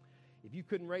 If you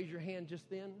couldn't raise your hand just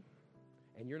then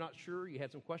and you're not sure, you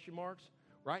had some question marks,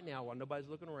 right now while nobody's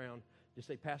looking around, just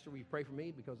say, Pastor, will you pray for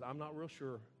me? Because I'm not real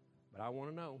sure, but I want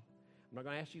to know. I'm not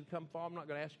going to ask you to come forward. I'm not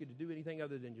going to ask you to do anything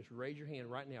other than just raise your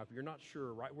hand right now. If you're not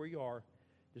sure, right where you are,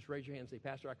 just raise your hand and say,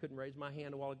 Pastor, I couldn't raise my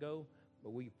hand a while ago,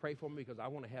 but will you pray for me? Because I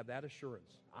want to have that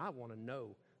assurance. I want to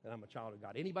know that I'm a child of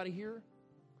God. Anybody here?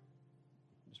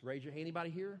 Just raise your hand. Anybody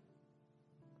here?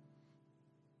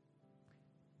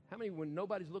 How many, when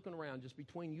nobody's looking around, just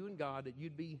between you and God, that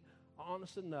you'd be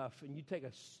honest enough and you take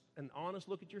an honest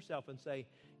look at yourself and say,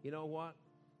 you know what?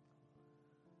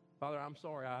 Father, I'm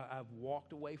sorry. I've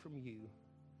walked away from you.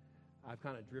 I've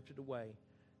kind of drifted away.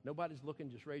 Nobody's looking.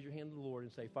 Just raise your hand to the Lord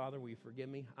and say, Father, will you forgive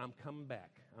me? I'm coming back.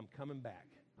 I'm coming back.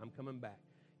 I'm coming back.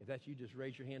 If that's you, just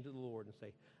raise your hand to the Lord and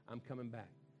say, I'm coming back.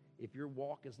 If your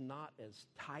walk is not as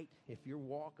tight, if your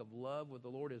walk of love with the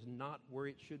Lord is not where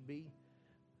it should be,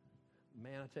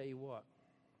 man, I tell you what,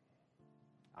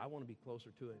 I want to be closer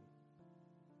to Him.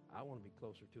 I want to be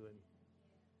closer to Him.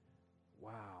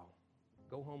 Wow.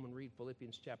 Go home and read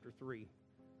Philippians chapter 3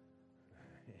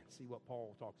 and see what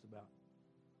Paul talks about.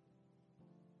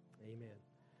 Amen.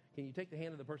 Can you take the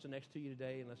hand of the person next to you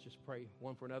today, and let's just pray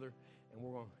one for another, and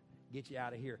we're going to get you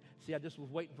out of here. See, I just was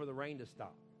waiting for the rain to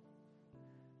stop.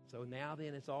 So now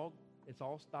then it's all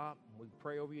stopped. We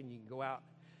pray over you, and you can go out.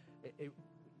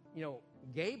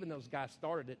 Gabe and those guys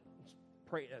started it,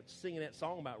 singing that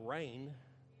song about rain.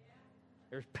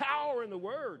 There's power in the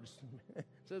words. It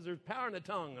says there's power in the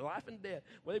tongue, life and death.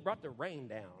 Well, they brought the rain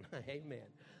down. Amen.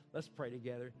 Let's pray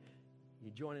together.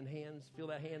 You joining hands? Feel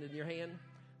that hand in your hand?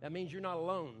 That means you're not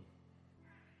alone.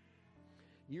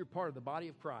 You're part of the body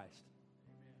of Christ.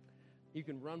 You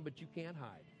can run, but you can't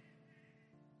hide.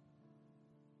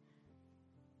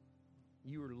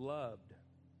 You are loved.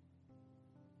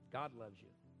 God loves you.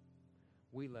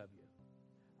 We love you.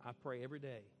 I pray every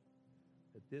day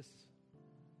that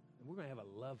we're going to have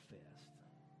a love fest.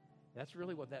 That's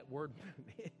really what that word,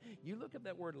 you look at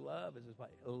that word love as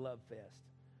like a love fest.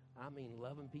 I mean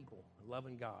loving people,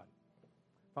 loving God.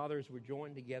 Father, as we're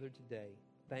joined together today,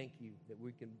 thank you that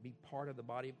we can be part of the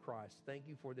body of Christ. Thank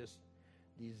you for this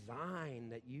design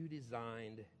that you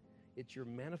designed. It's your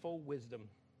manifold wisdom.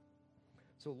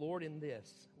 So, Lord, in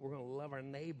this, we're going to love our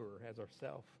neighbor as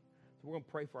ourselves. So we're going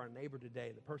to pray for our neighbor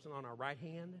today, the person on our right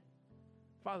hand.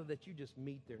 Father, that you just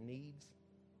meet their needs,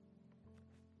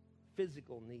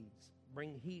 physical needs,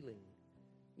 bring healing,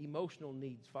 emotional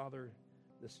needs, Father,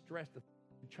 the stress,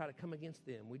 we try to come against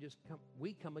them.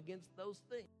 We come against those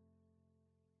things.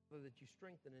 Father, that you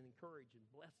strengthen and encourage and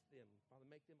bless them. Father,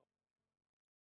 make them